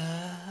her.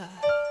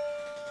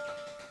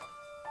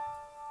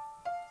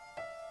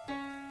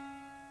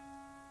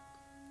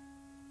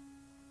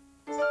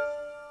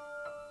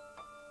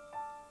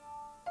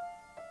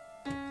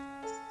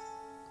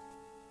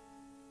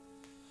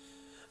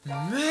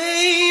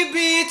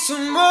 Maybe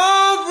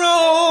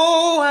tomorrow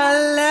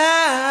I'll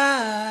love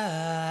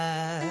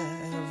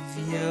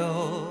you.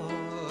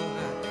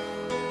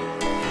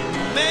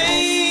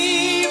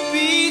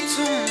 Maybe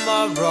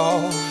tomorrow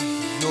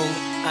you'll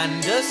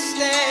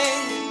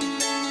understand.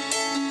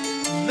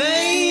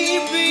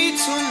 Maybe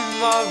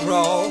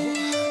tomorrow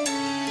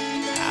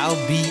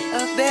I'll be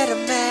a better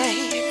man.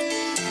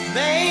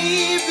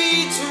 Maybe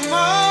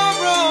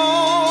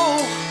tomorrow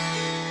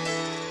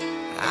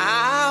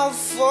I'll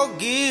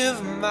forgive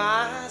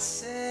myself.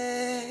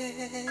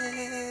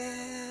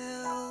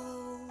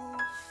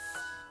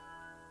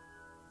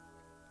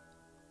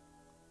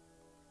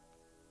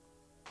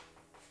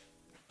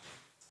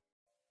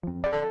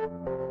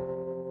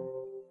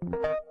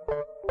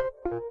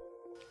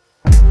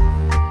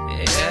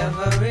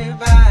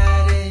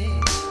 Everybody,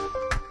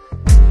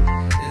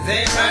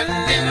 they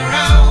running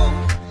around.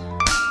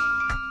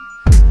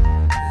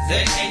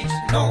 They ain't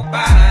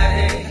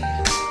nobody,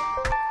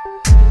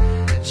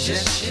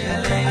 just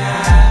chilling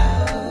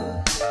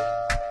out.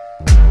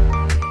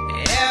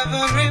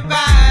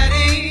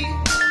 Everybody,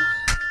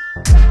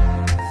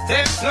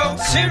 they're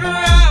floating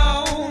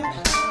around.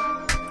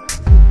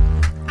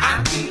 I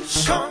need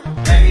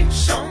somebody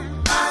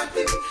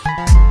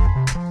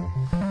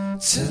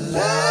to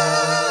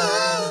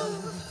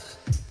love.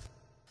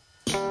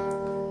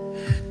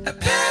 A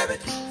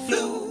parrot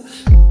flew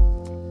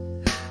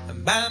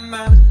by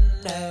my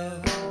window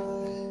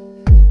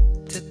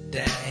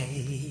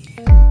today,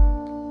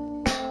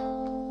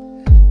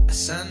 a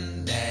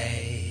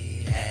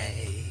Sunday,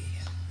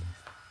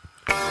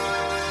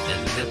 the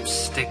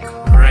lipstick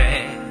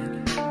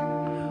red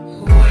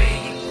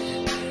wing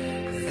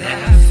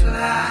that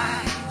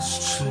flies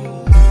to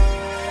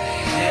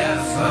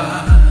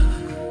heaven.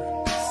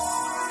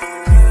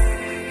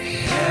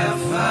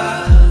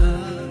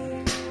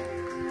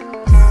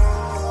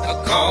 A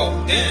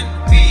golden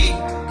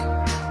beak,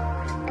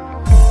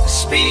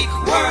 speak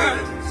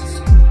words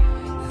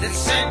that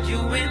send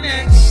you in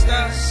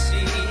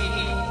ecstasy.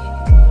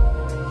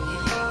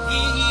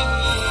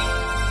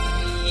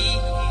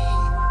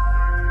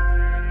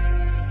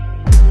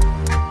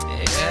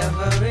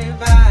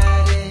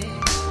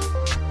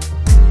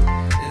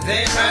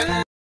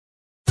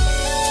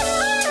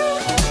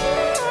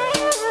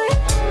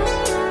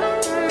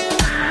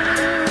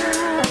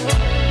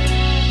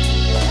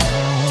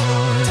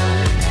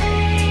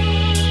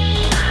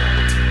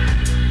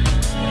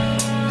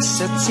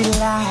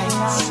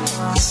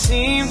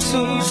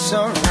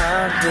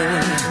 me.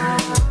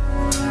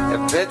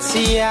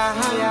 Betsy, I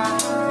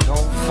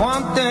don't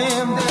want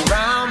them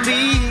around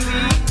me.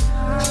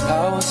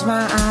 Close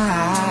my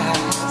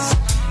eyes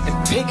and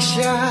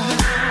picture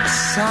a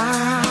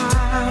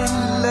silent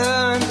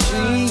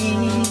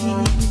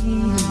dream.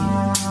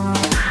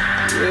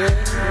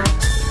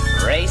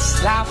 Yeah. Race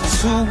life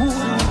to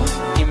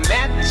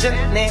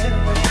imaginary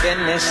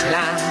finish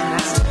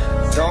lines.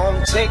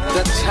 Don't take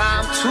the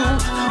time to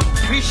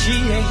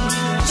appreciate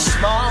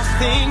small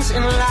things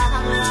in life.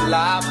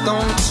 Life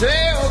don't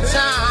tell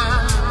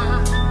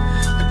time,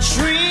 but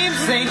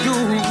dreams they do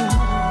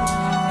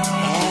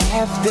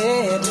have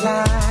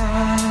deadlines.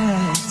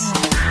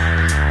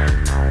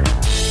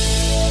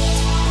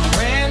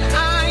 When I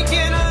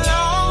get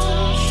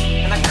lost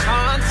and I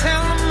can't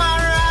tell my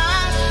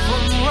right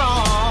from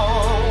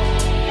wrong,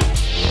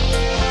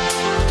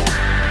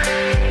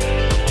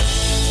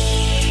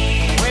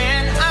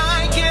 when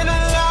I get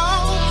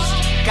lost,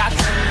 got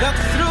to look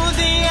through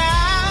the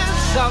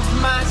eyes of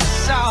my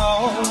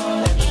soul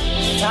and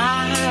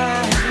find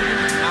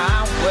my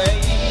way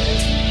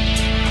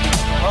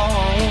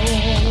home.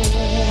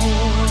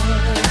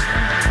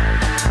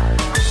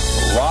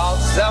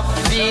 Walls of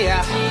fear,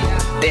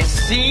 they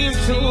seem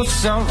to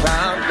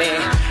surround me.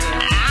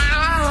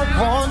 I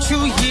want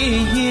you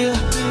here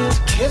to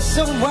kiss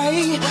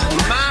away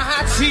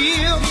my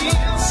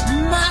tears.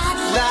 My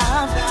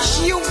love,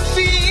 you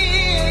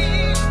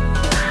feel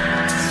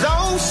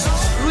those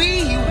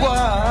three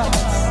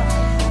words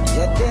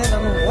you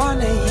didn't want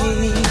to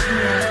hear.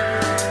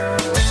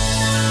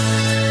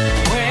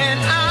 When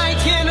I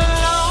get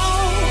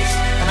lost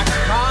and I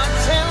can't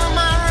tell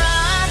my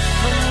right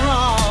from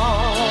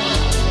wrong,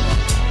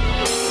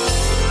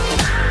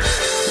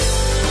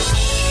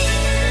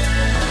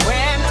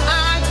 when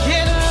I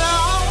get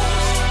lost,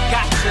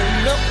 got to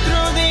look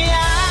through the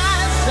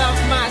eyes of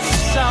my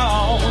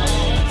soul,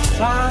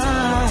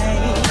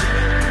 find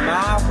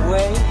my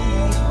way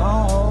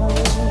home.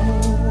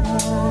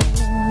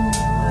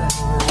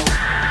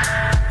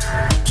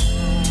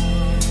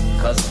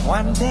 Cause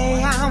one day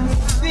I'm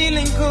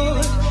feeling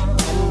good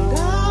and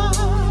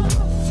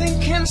nothing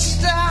can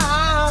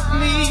stop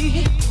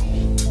me.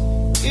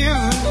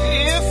 Even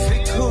if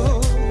it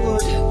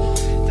could,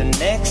 the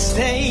next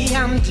day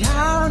I'm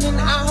down and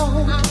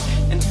out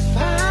and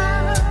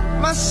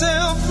find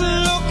myself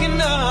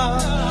looking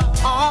up,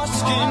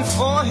 asking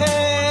for help.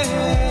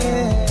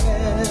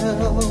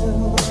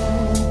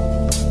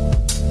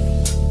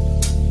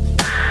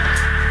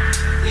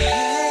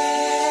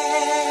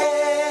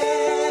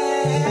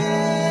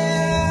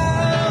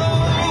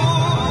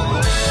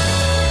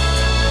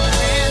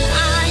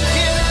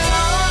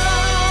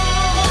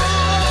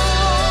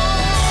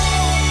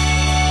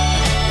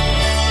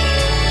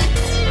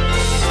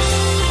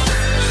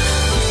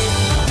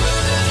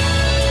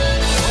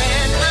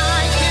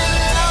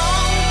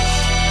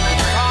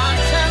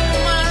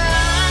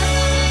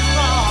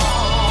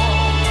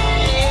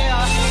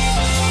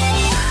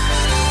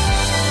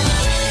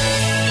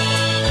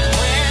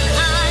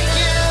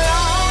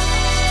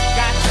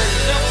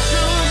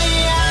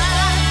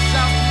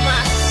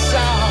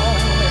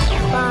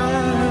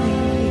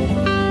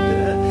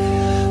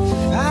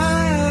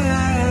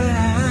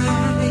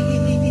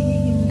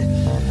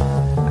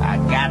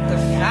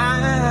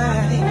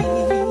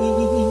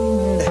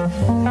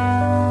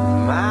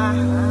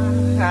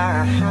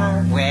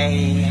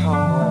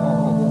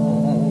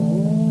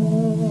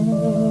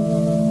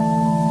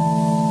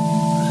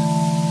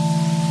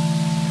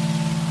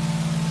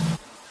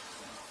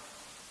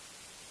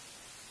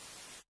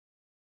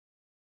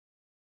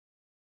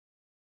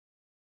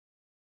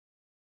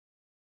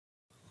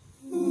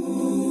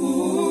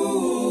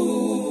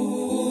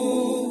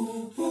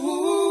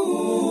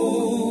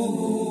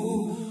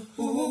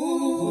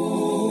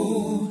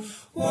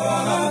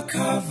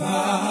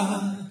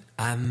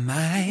 I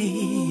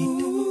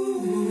might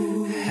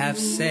have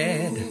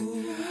said,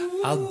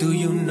 I'll do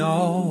you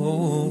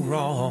no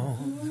wrong.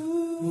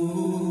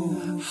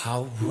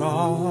 How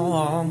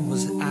wrong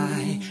was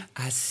I?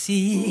 I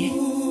see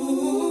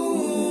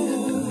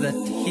the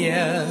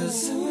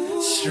tears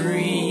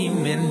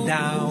streaming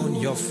down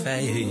your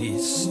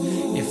face.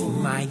 If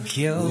my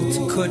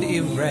guilt could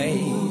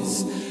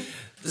erase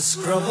the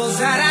scribbles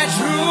that I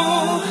drew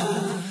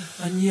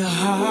on your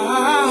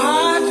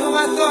heart, oh,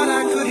 I thought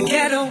I could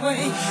get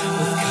away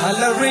with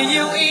coloring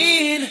you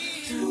in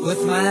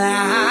with my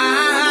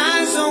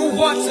lies. Oh,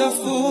 what a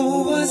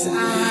fool was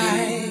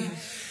I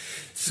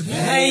to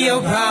play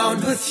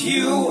around with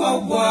you, a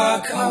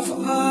work of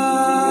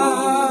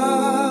art.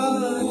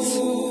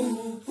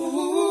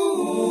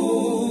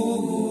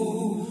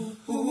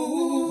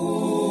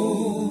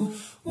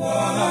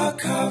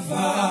 Work of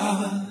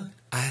art.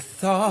 I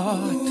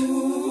thought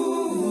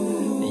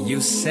you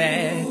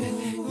said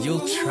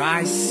you'll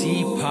try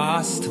see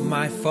past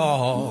my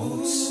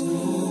faults.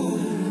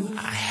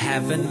 I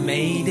haven't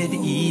made it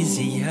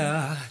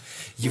easier.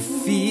 You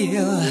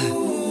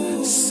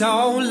feel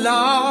so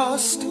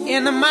lost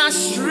in my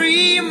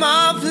stream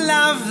of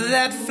love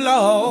that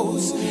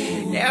flows.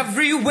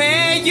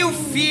 Everywhere you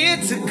fear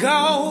to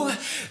go,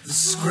 the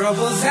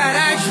scribbles that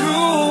I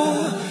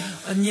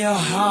drew on your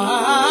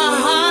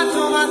heart.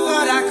 Oh, I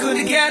thought I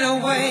could get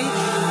away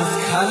with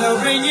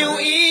coloring you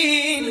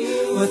in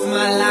with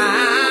my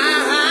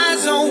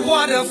lies. Oh,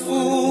 what a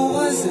fool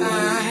was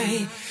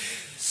I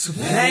to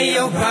play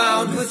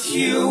around with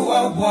you.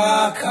 A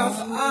work of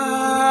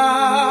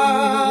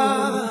art,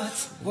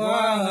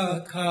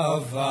 work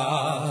of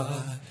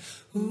art.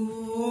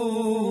 Ooh,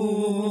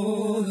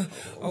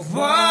 a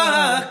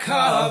work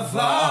of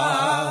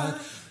art.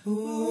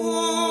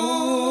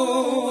 Ooh,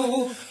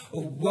 a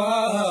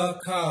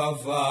work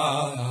of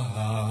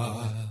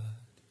art.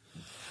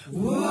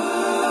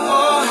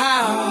 Oh,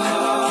 how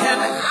can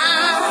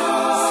I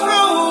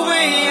throw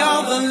away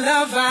all the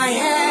love I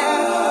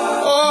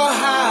have? Oh,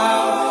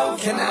 how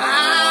can I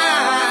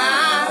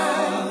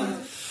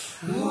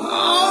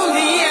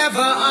only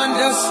ever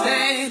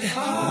understand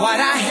what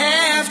I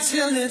have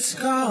till it's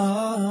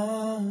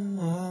gone?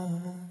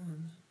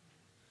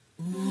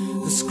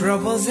 The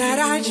scribbles that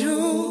I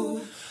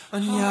drew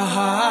on your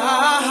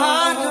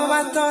heart. Oh,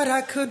 I thought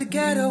I could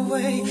get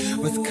away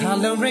with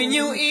coloring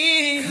you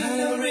in.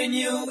 Coloring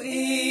you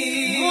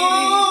in.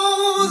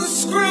 Oh, the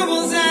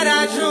scribbles that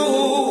I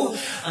drew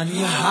on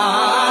your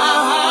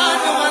heart.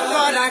 Oh, I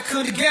thought I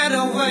could get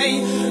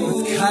away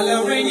with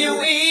coloring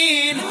you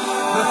in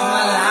with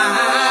my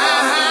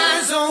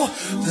lies. Oh,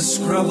 the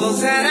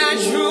scribbles that I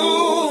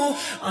drew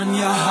on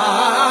your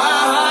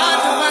heart.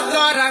 Oh, I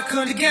thought I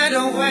could get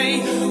away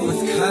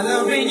with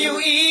coloring you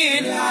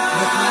in with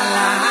my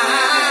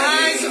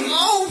lies.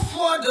 Oh,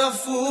 what a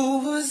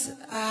fool was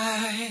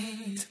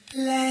I to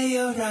play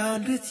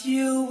around with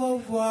you. A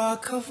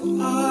work of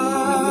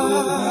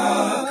art,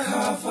 work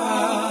of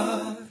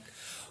art,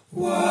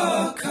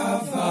 work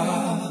of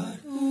art.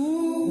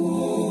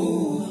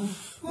 Ooh,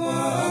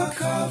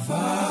 work of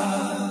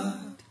art.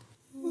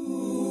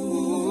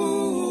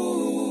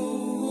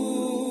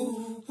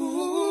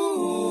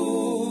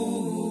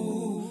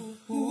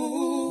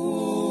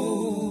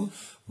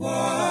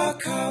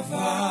 Work of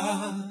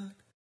art.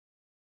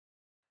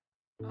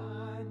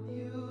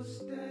 Agnus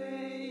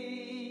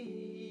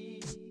Dei,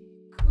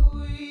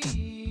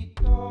 qui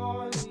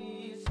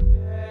tollis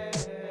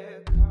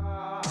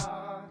peccata,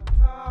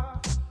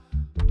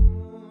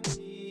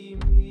 mundi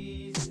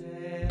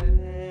miserere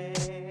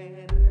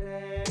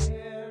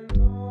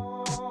nobis.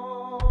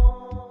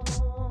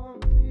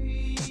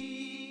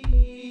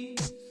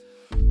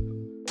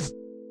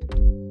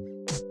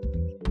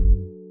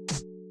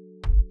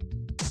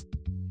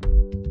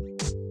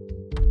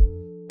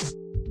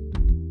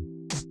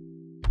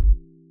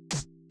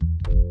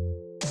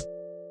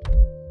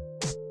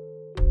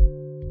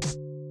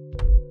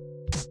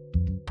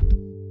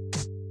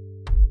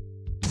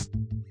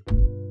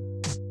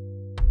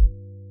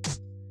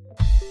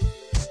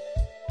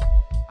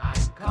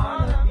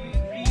 Gonna be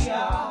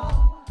real,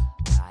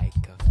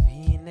 like a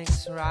phoenix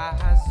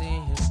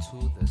rising into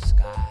the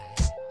sky.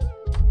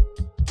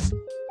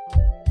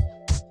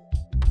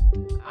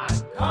 I'm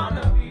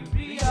gonna be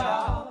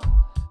real,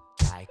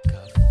 like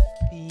a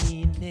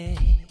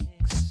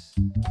phoenix.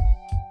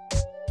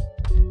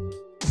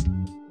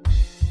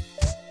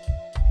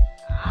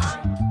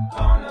 I'm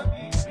gonna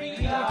be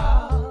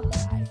real,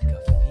 like a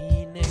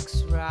phoenix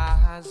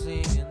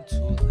rising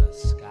into the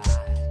sky.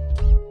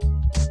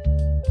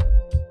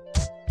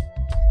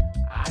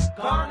 I'm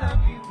gonna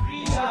be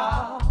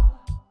real,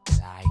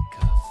 like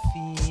a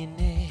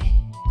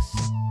phoenix.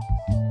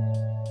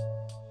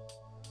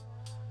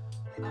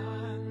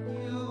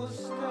 Agnus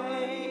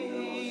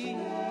Dei,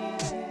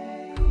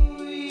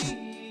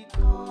 qui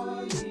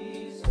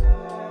tollis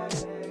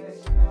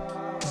peccata,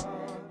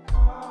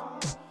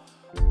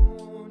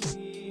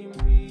 mundi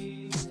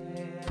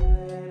miserere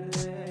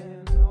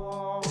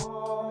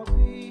nobis.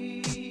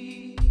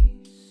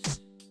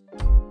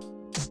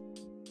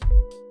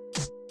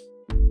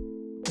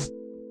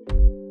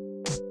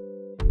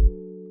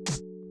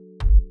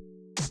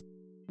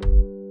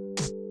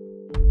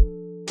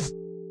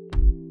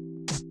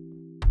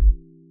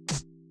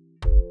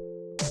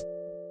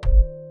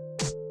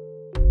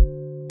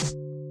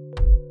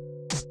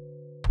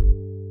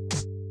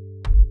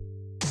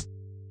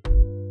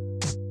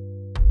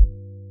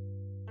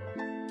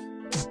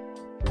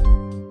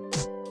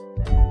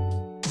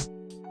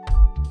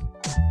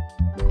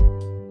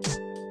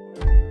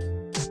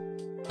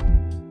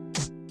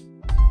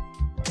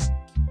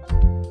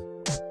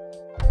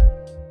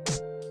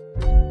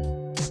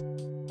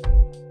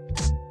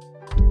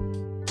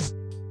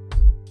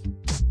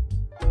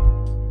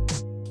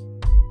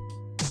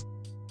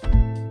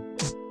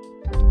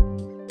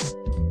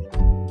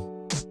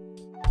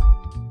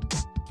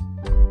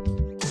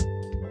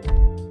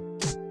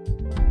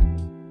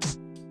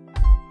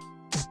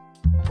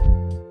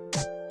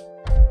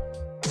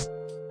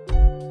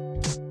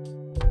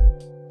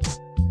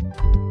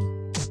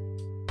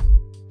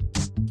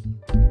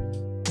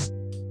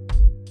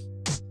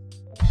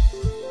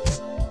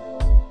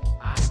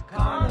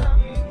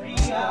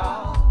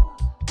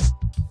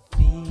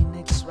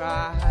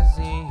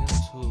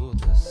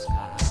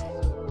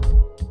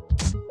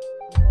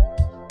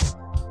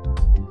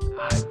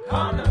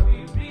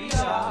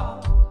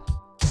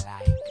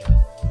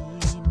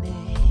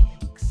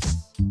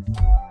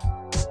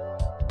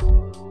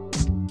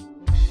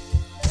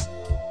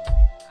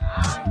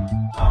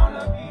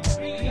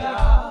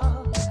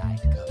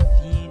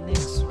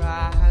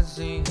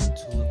 rising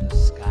to the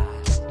sky.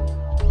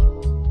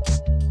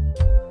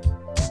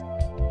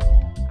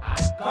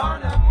 I'm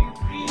gonna be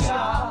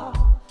real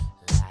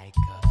like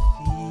a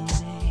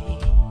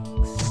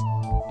phoenix.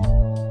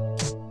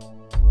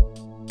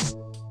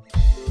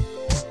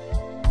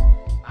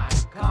 I'm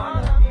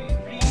gonna be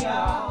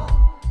real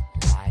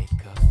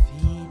like a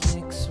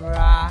phoenix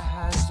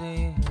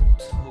rising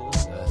to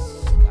the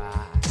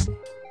sky.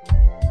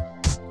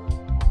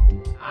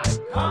 I'm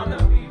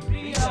gonna be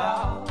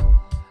real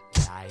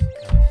like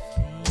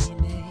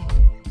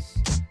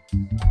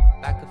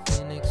a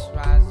phoenix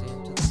rising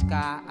to the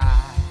sky.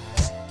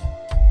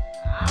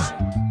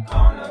 I'm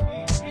gonna be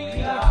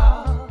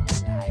real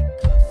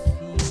like a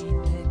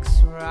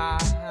phoenix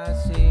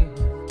rising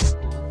to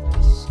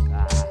the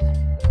sky.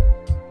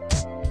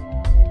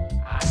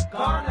 I'm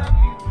gonna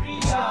be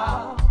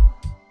real.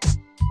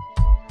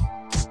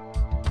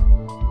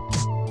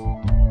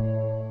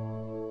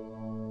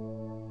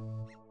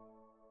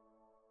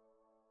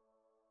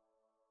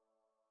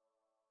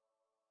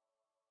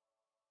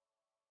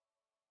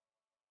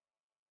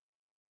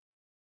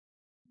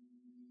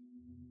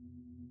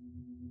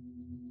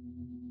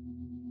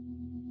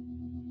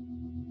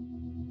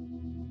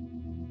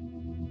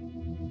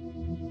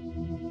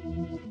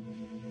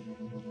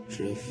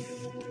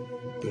 Drift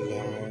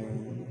below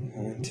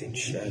haunting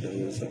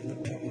shadows of the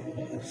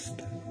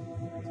past,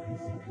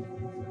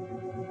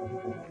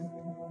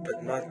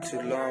 but not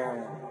too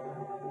long,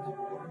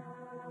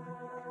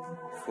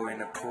 for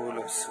in a pool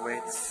of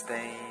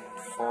sweat-stained,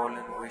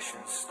 fallen,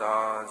 wishing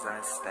stars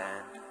I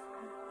stand.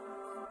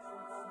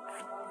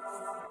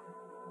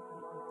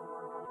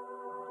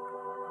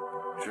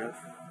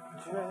 Drift,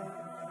 drift,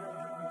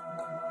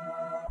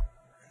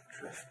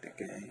 drift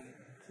again.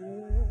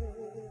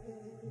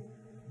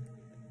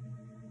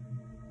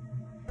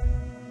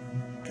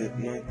 But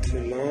not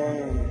too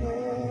long,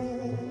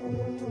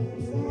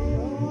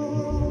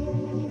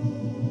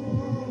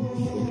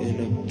 for in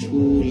a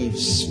pool of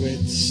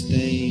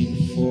sweat-stained,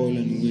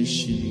 fallen,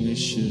 wishing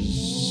wishes,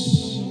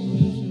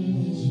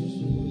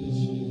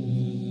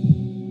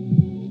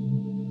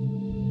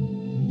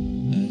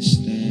 I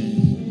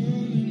stand,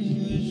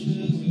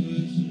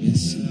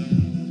 missing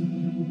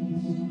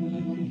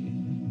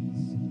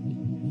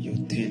your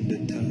tender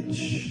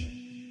touch.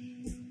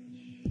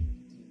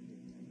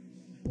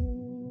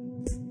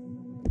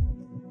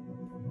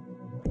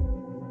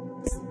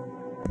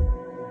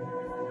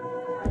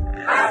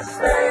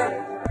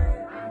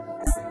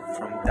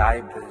 From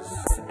diapers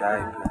to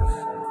diapers,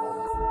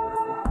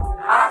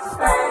 I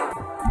stay.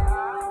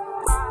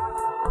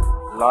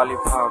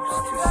 Lollipops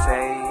to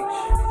sage,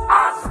 I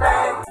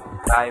stay.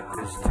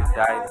 Diapers to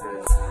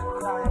diapers,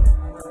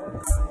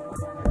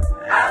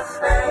 I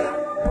stay.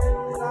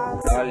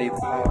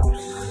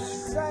 Lollipops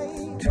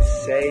to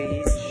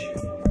sage,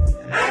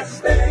 I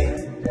stay.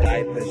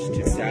 Diapers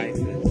to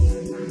diapers,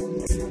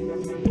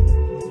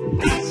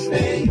 I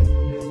stay.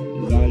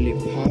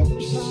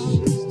 Lollipops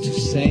to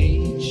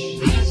sage,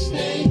 I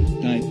stay.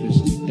 Diapers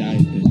to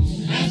diapers,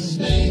 I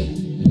stay.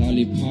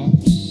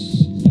 Lollipops,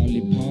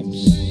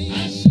 lollipops, I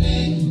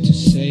stay. To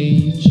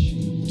sage,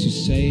 to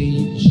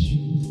sage,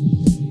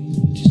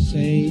 to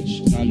sage.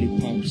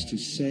 Lollipops to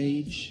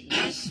sage,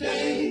 I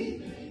stay.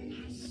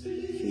 For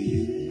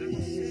you,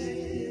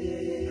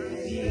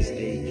 knees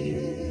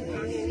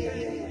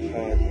aching,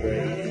 heart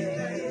breaking,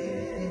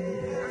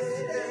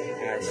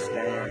 I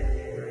stand.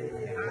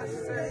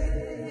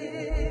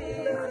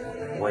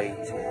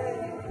 Waiting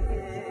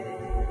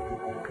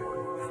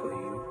for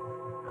you.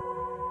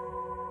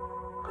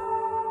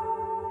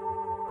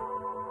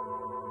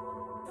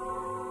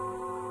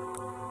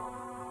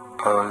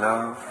 Oh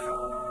love,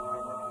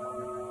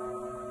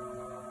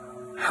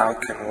 how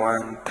can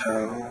one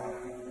tell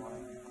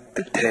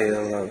the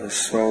tale of a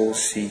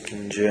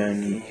soul-seeking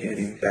journey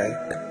heading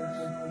back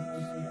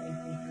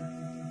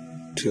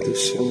to the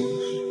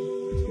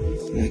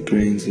source, like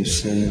grains of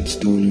sand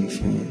stolen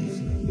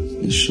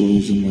from the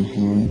shores of my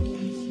heart?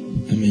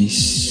 I may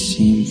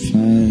seem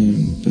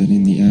fine, but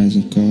in the eyes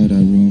of God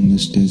I roam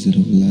this desert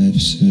of life,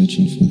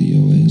 searching for the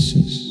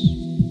oasis,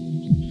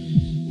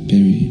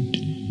 buried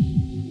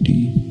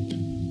deep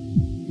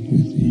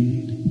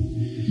within.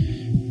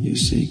 Your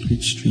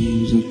sacred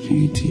streams of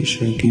beauty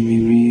shall give me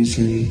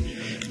reason,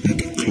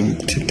 like a clock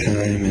to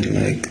time and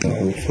like the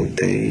hopeful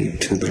day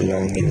to the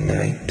longing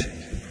night.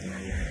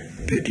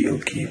 But you'll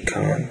keep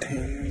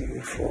counting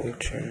your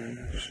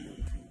fortunes.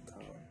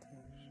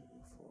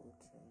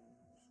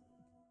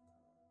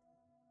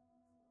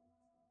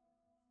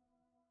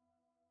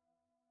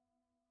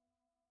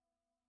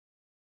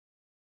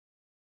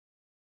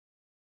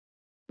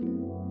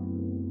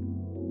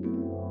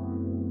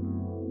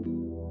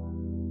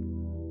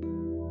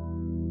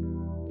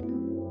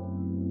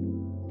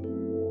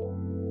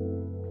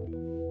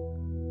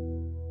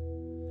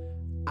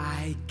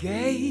 I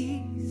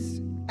gaze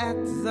at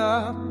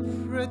the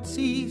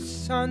pretty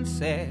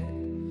sunset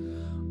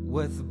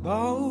with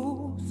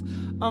both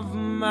of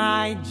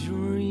my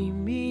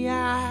dreamy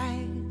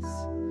eyes.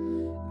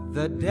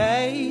 The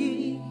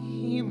day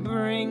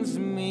brings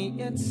me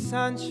its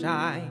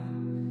sunshine,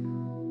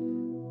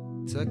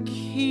 to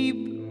keep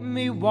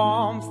me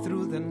warm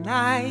through the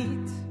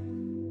night.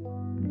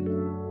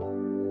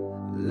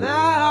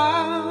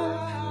 Love,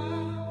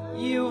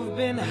 you've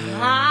been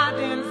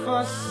hiding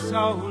for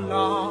so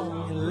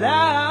long.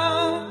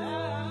 Love,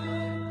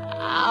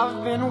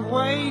 I've been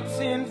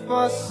waiting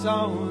for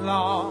so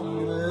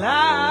long.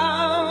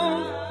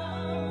 Love,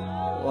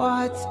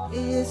 what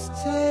is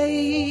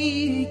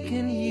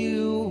taking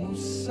you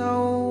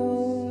so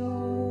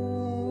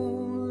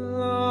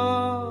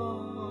long?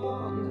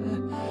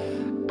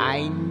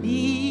 I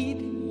need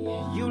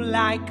you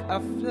like a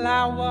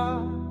flower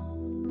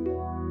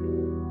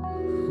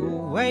who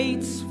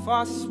waits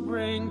for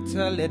spring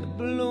till it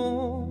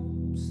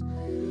blooms.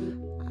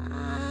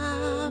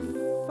 I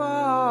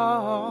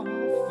fall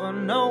for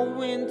no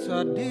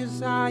winter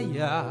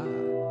desire.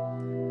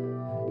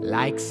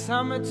 Like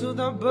summer to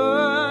the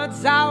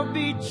birds, I'll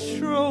be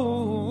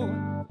true.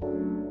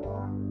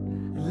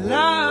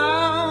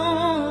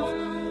 Love,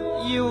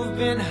 you've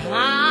been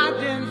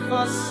hiding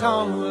for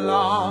so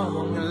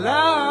long.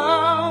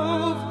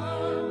 Love,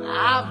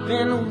 I've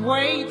been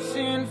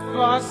waiting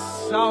for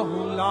so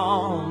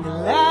long.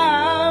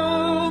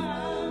 Love,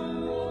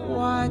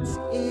 what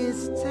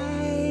is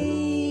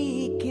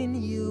taking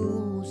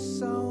you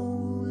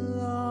so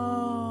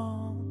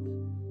long?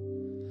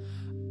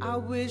 I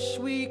wish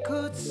we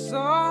could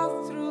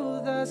soar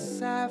through the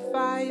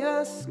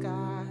sapphire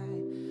sky.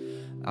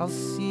 I'll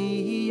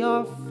see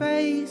your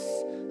face,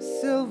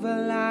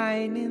 silver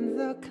lining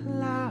the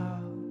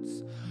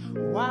clouds,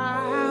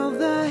 while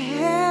the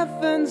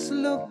heavens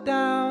look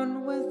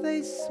down with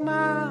a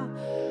smile.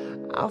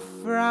 Our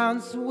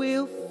frowns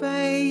will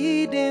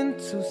fade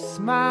into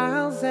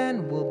smiles,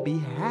 and we'll be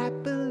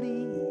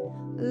happily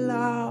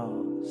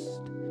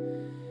lost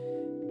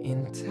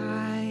in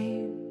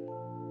time,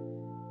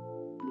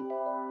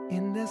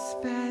 in this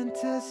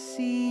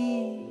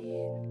fantasy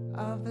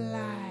of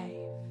life.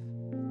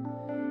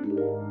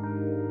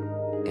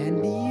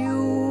 And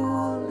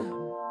you'll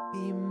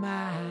be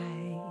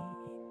mine.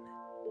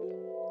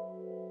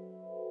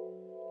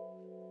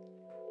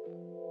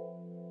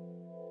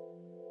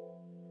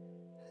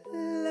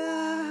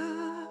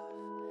 Love,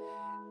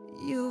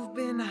 you've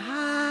been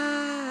hiding.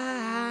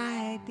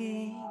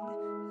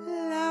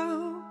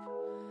 Love,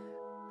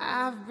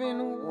 I've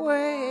been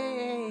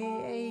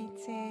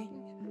waiting.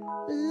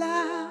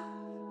 Love,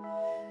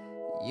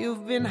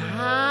 you've been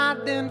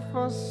hiding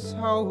for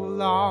so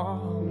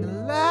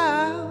long.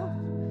 Love,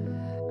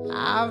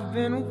 I've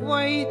been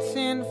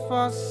waiting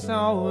for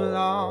so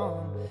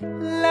long.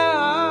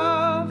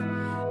 Love,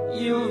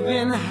 you've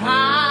been hiding.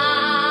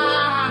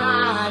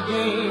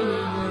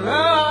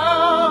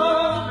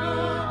 Love,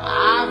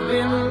 I've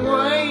been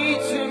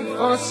waiting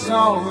for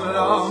so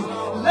long.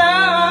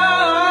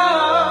 Love,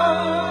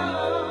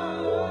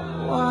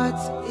 what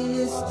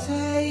is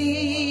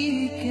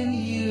taking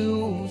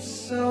you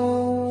so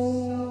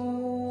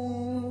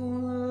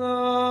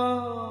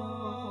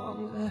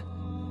long?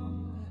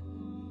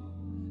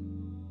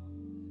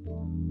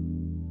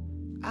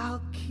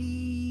 I'll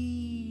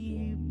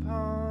keep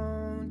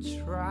on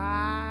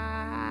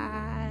trying.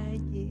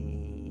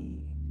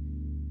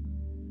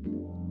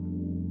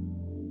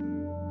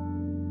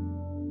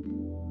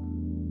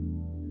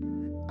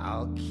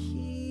 I'll keep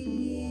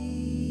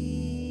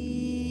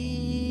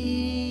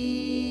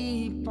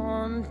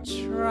on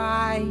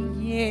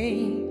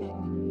trying.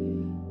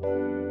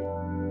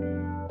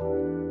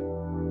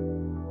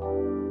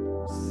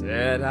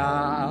 Said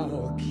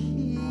I'll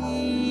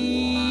keep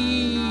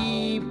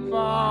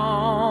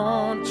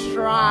on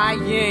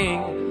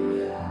trying.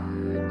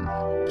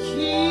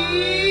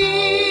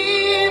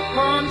 Keep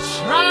on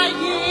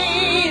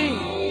trying.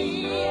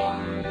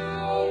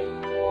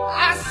 I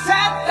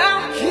said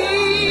I'll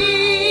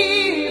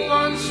keep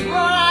on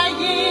trying.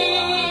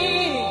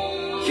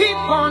 Keep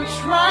on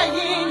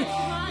trying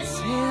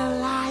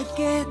till I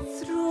get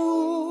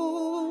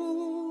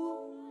through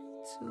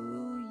to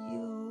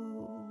you.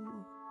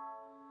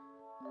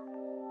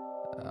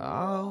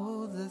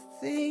 All the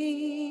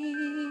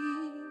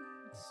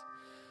things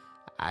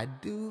I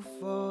do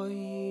for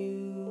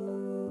you.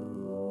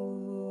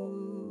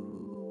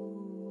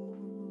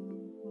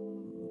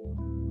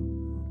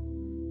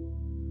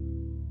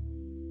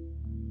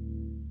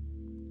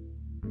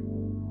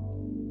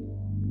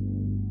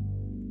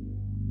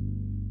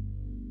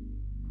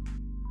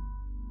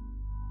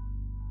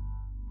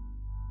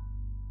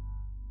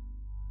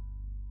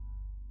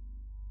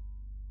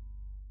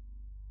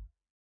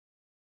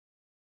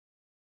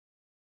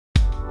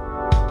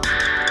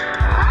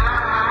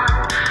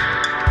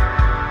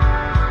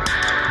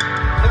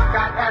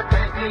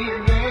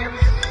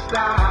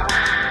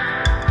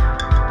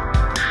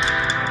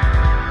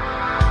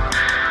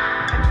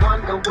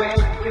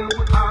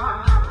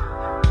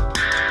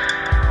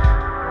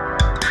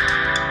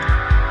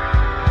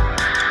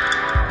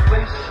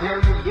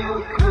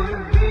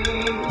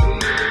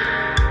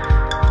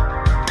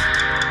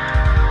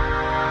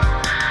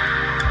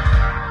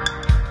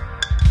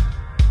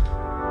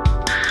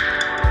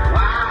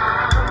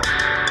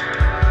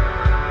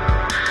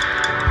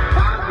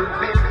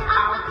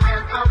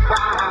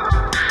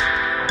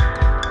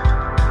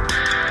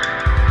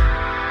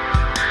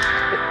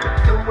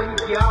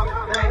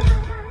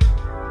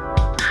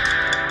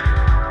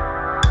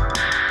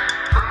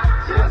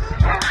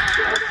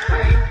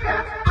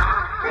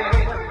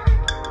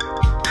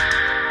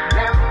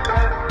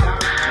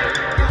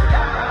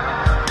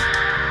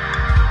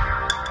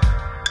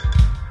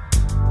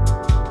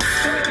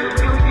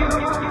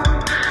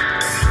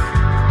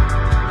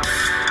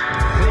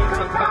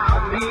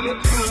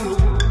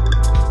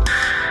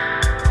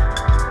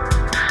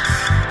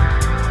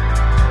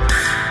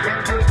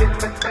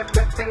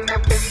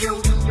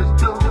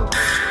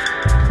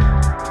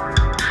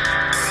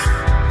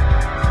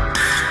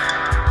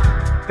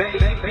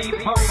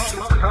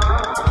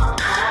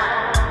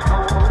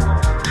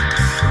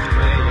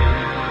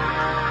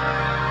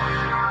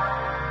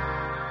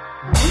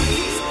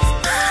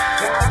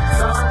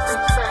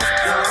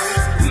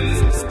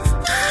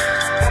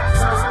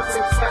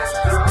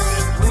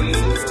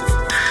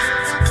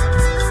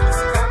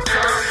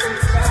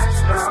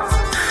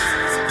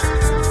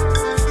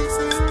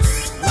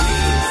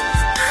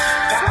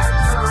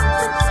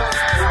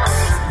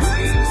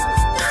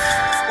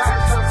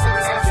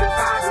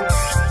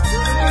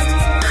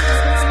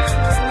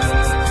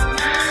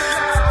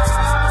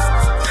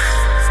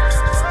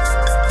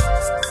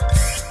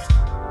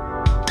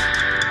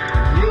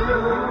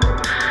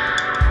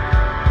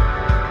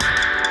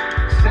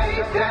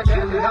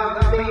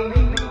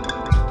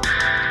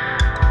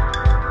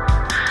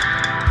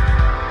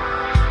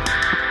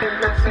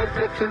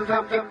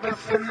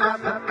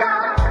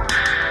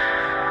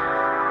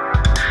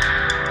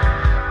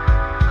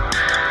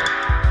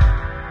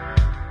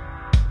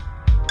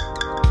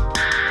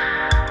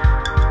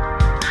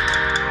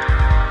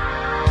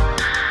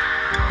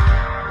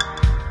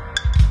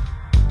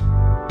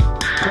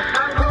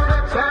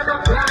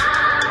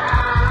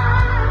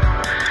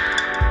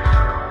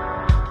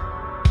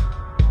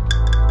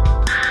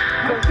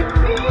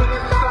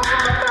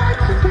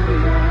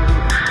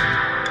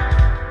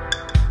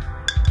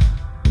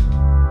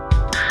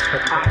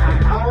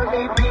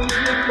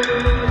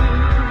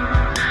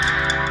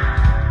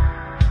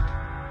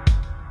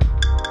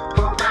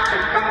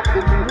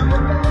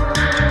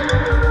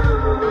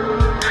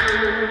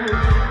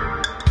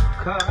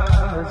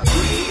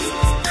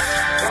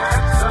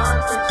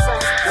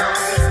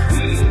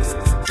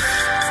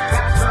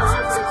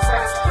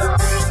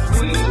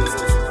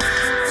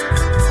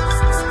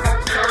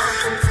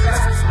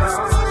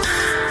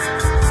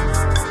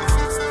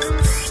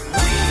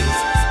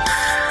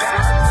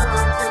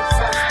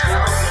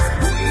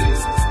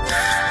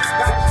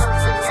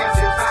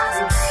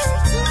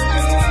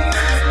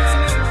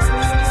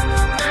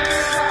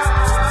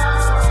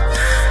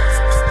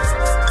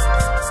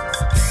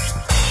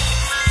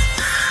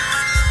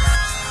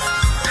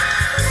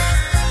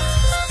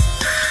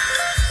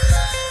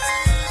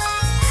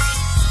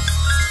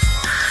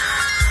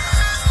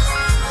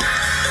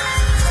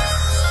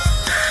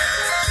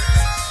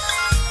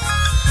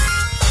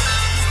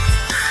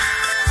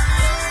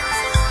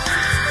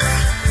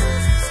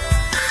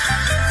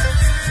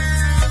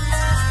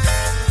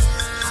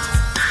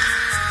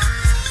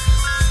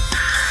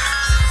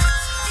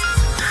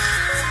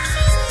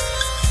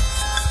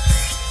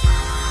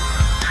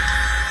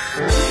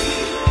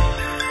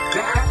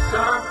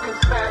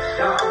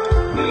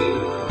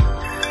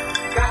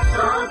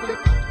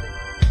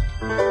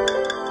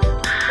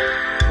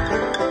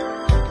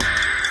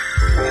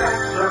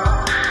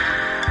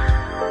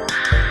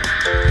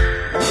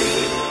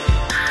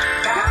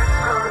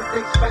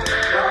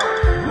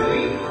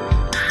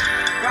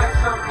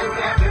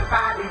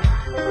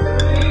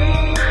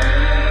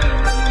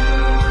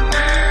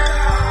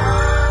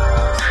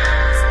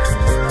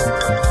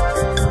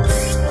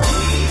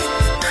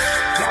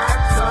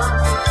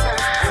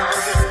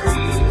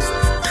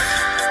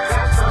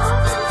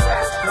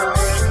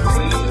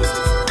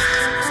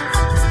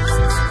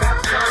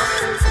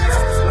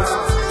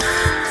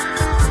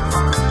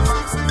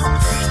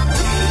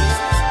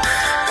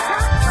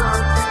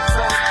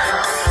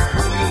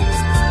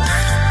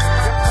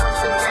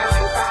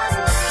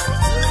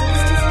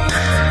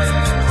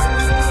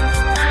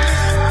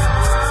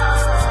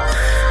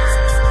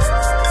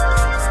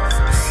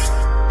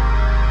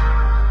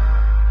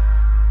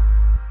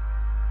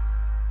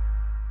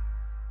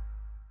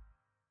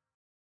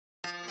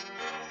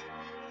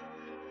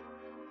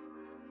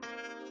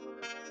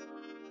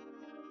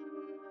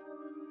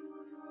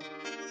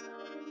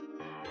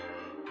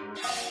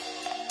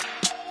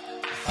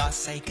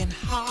 Forsaken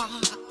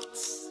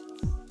hearts,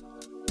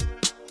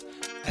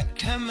 a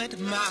timid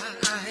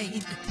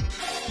mind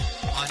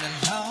on a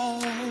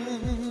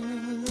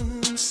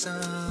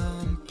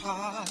lonesome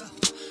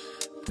path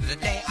to the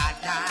day I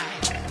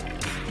die.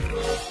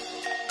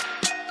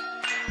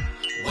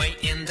 Way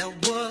in the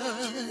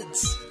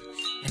woods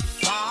in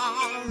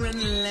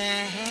foreign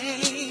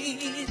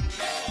land,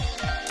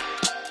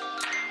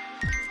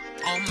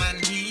 on my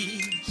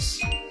knees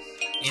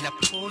in a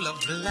pool of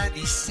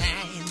bloody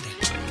sand.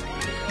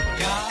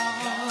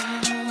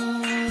 Golden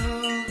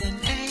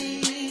angel,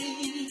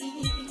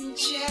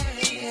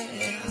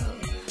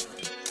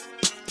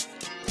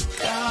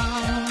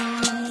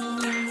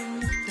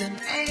 golden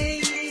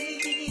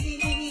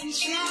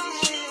angel.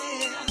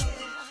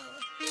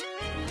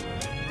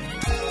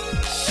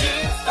 She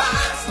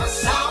finds my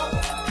soul,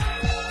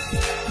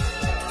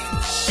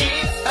 she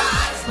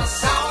finds my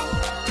soul,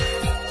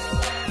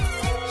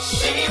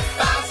 she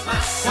finds my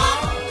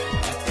soul.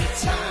 Every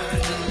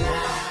time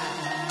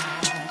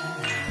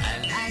the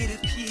light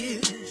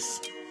appears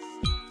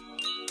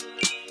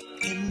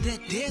in the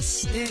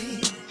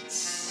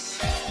distance,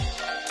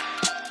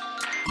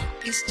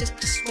 It's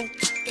just a smoke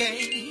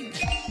game.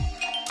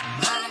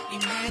 My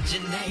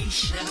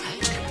imagination.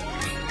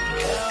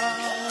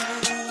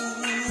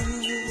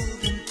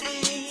 Golden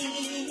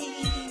angel.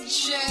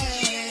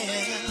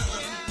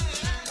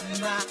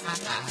 My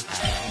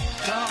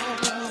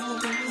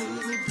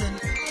golden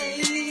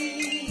angel.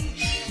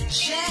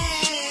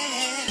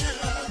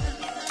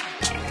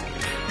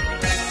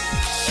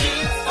 She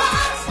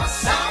finds my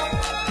soul.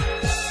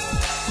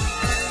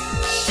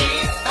 She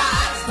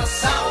finds my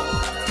soul.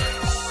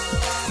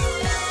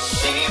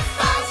 She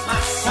finds my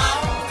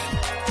soul.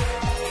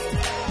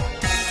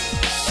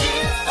 She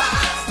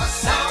finds my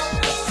soul.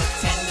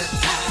 Tender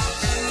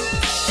touch.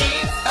 She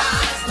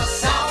finds my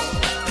soul.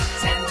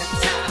 Tender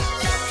touch.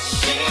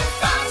 She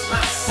finds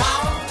my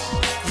soul.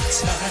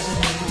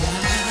 Eternal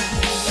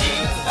life. She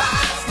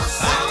finds my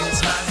soul.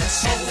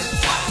 Tender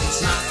touch.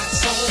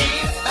 She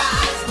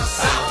finds my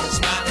soul.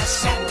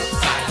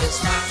 Tender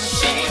touch.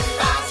 She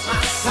finds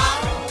my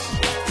soul.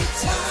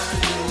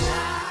 Eternal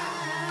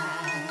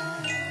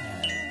life.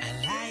 A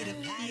light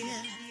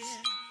appears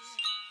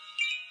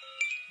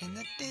in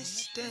the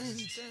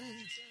distance.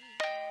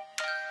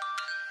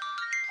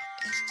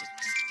 It's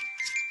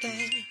just a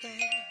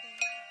game.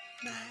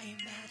 My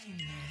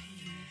imagination.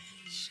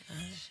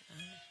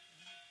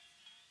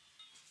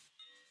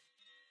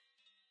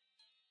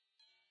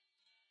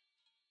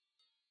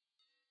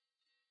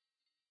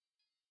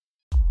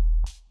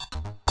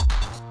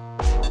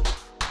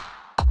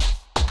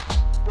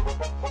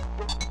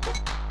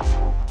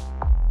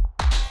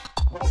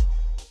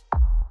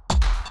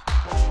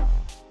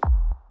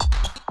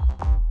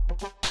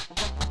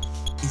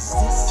 Is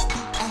this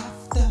the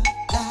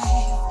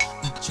afterlife?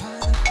 I'm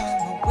trying to find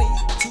my way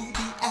to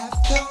the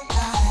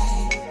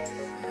afterlife.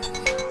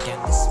 Can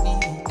this be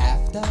the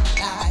afterlife?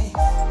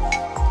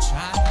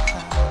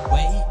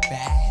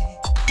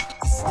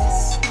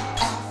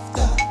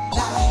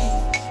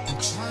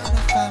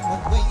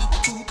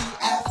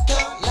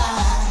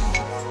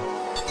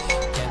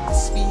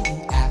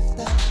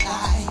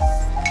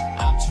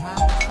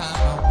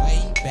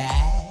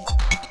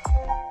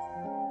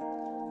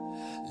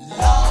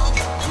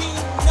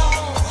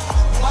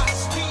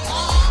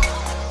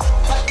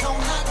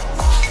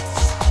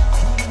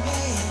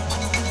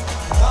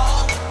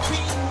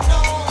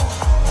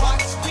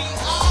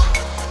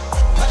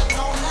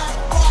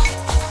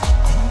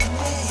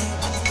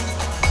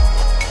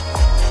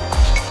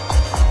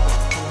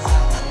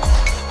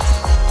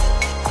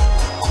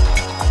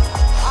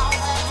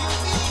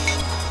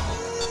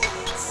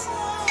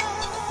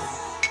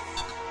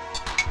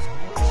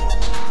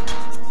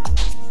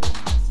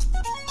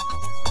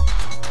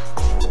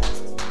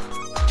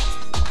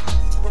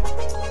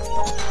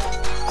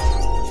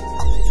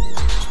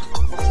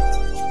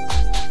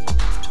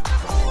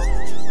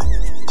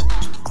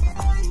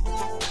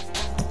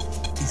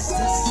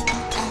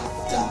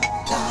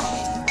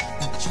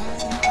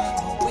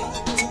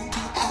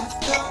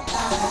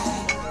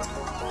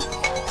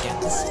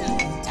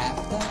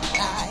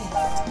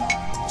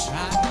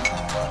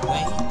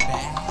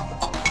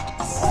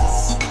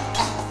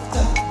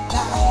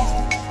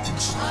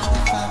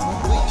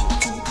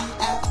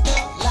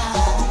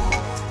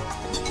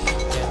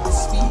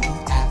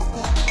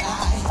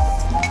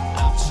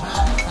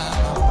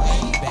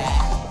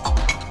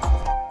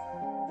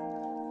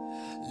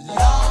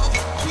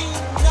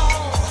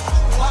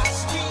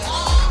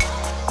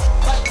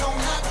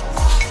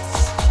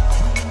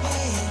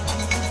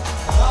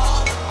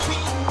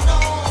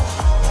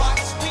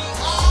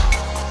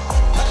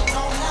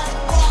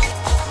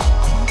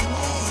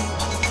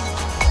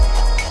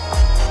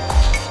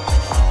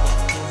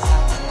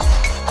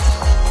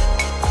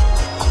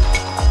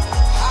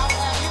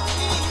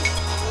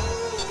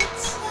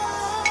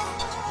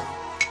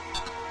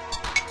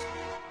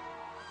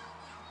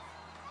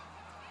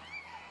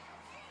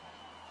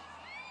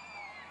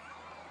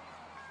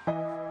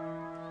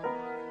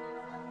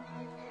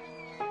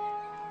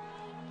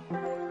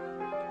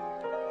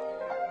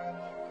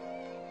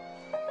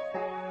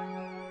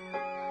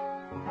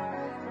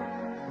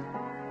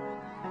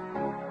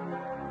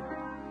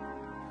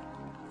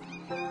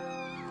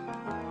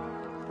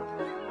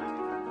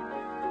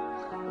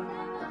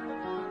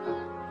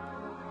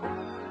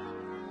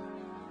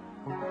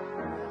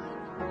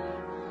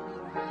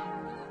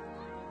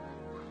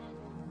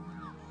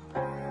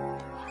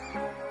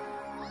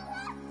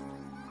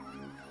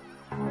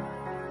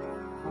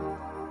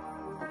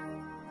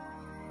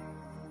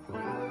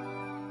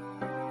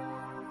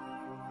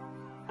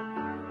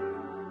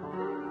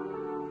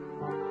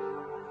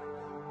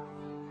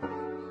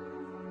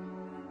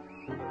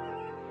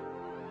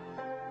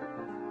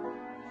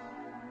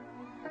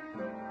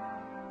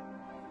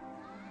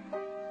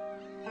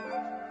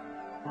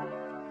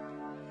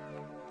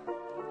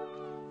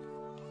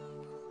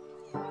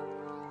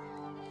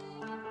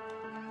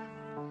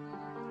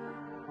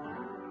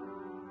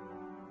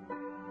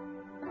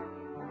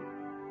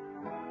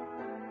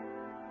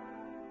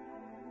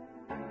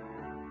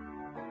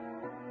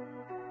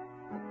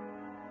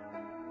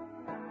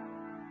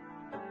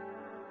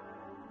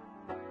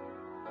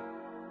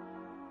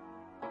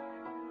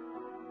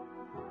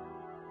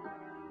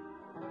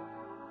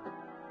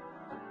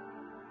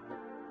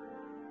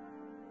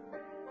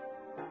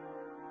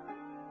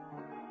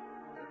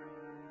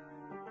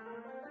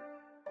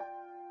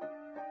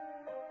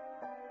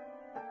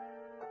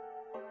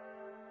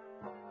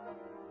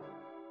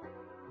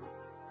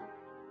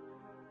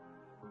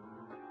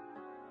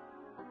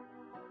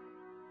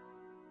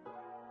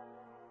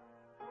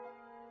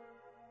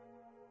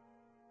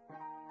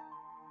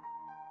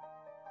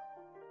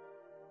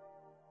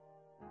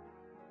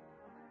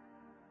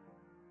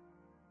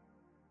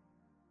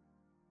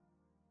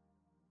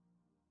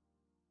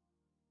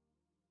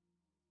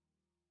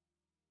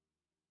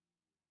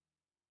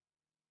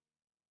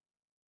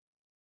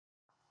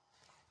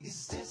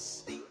 Is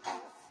this the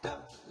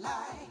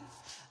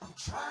afterlife? I'm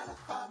trying to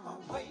find my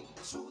way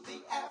to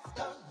the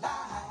afterlife.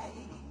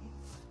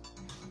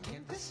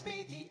 Can this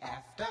be the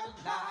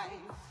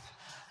afterlife?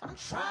 I'm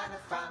trying to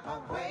find my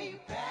way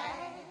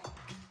back.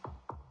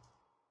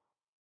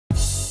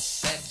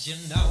 Said you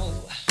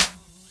know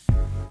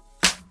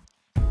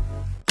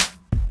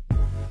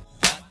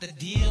what the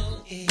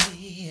deal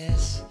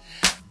is.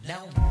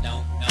 No,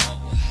 no,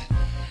 no,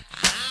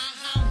 I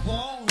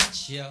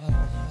want you.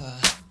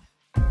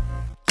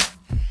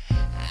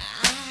 I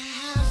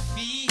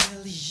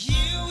feel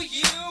you.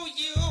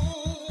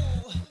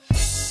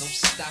 So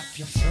stop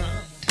your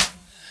front.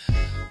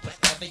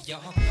 Whatever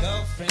your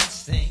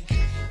girlfriends think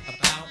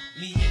about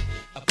me,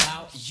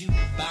 about you,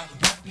 about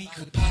what we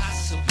could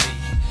possibly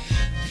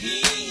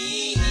be.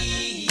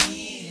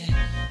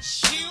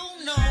 You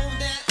know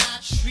that I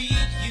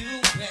treat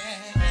you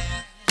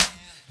bad.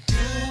 Do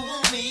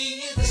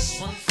me this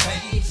one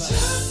favor.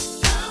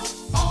 Turn down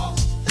all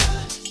the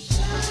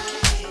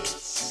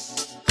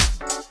lights.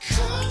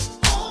 Come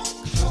on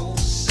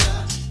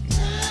closer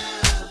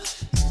now.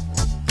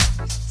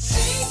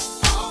 Take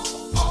off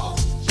all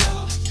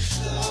your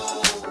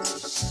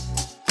clothes.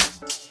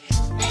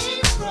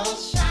 April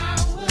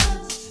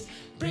showers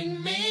bring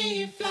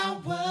me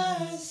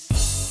flowers.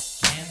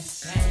 Can't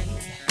say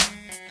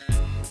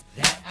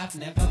that I've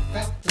never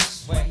felt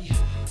this way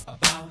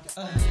about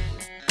a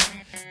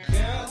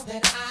girl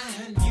that I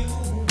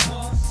knew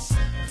once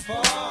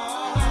before.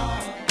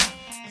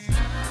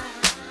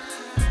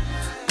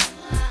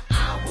 I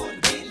would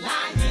be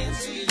lying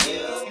to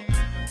you.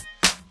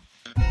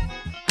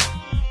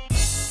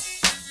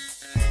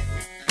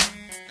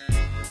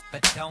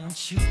 But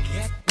don't you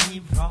get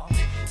me wrong.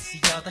 See,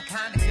 you're the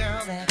kind of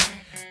girl that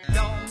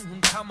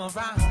don't come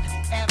around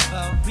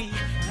every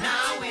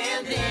now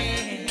and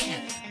then.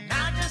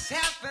 Now just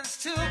happens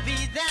to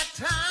be that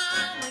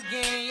time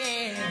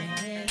again.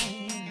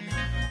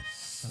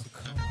 So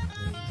come on,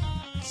 baby.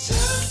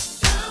 Turn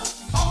down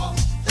all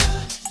the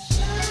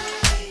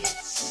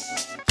lights.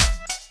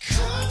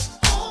 Come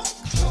on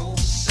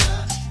closer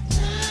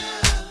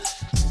now.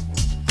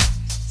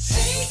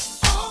 Take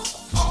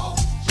off all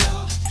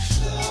your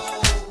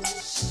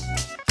clothes.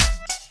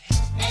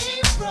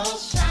 April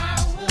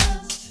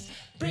showers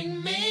bring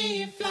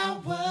me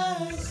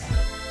flowers.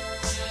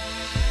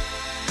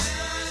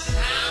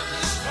 Time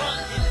is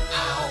running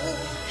out.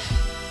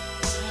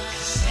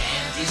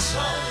 Sandy's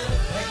on the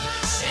way.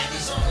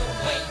 Sandy's on the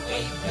way,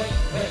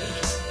 way.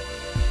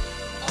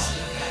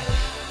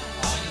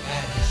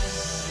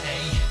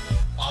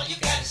 All you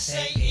gotta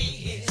say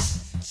is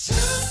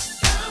turn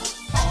down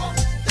all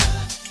the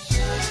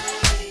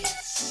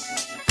lights.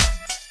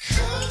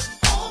 Come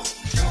on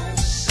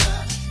closer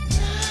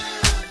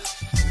now.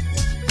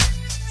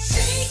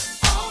 Take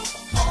off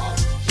all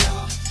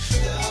your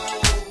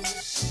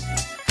clothes.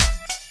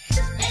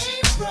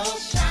 April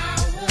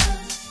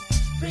showers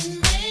bring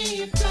me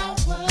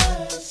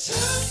flowers.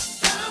 Turn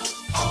down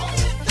all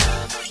the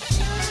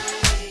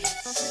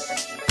lights.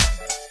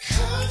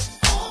 Come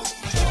on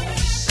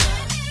closer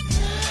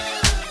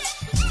now.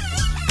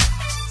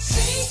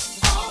 Take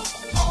off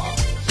all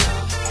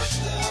your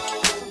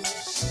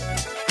clothes.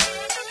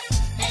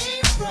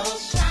 April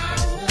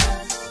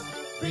showers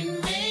bring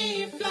me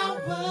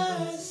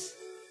flowers.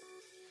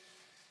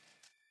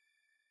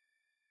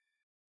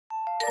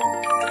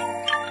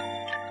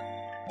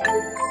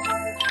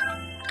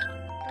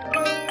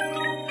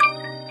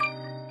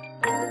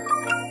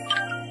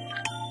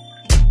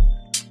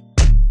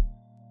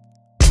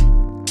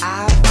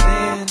 I've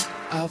been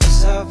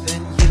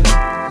observing you.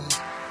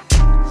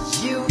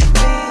 You've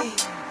been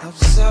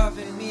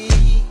observing me.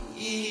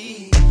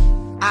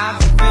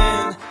 I've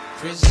been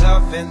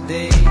preserving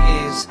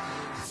these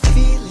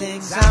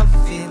feelings I'm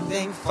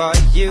feeling for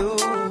you.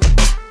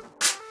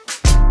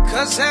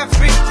 'Cause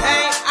every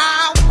day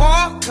I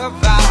walk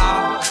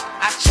about,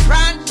 I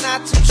try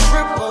not to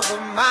trip over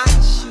my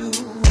shoes.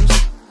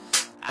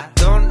 I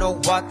don't know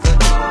what to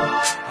do,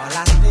 all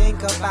I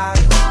think about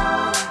is you.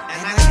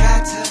 And I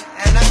got to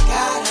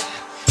tell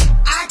you,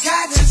 I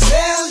got to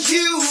tell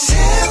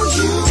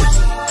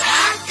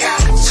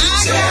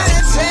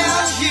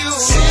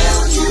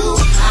you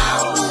how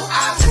I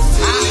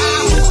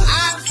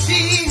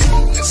feel.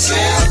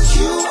 Tell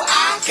you,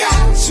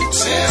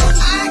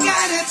 I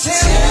gotta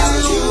tell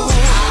you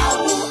how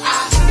I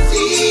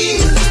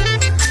feel.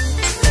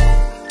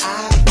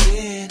 I've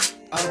been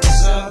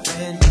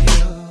observing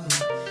you.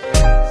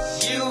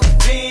 You've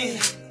been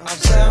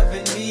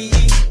observing me.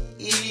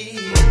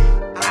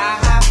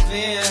 I've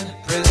been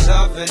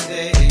preserving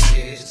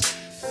these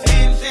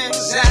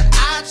feelings that I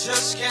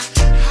just can't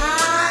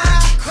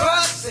hide.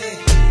 'Cause they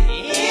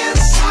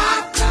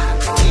inside my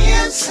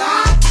bones.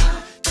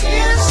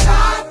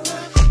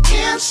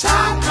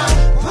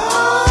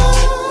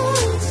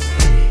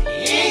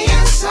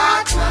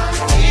 Inside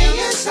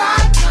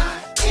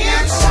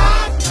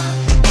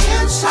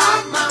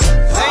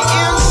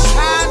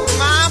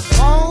my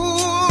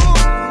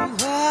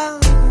bones.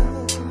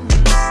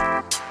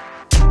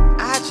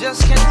 I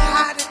just can't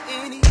hide it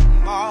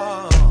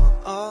anymore.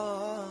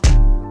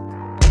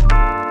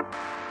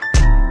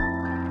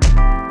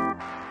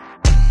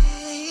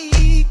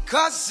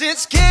 'cause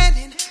it's candy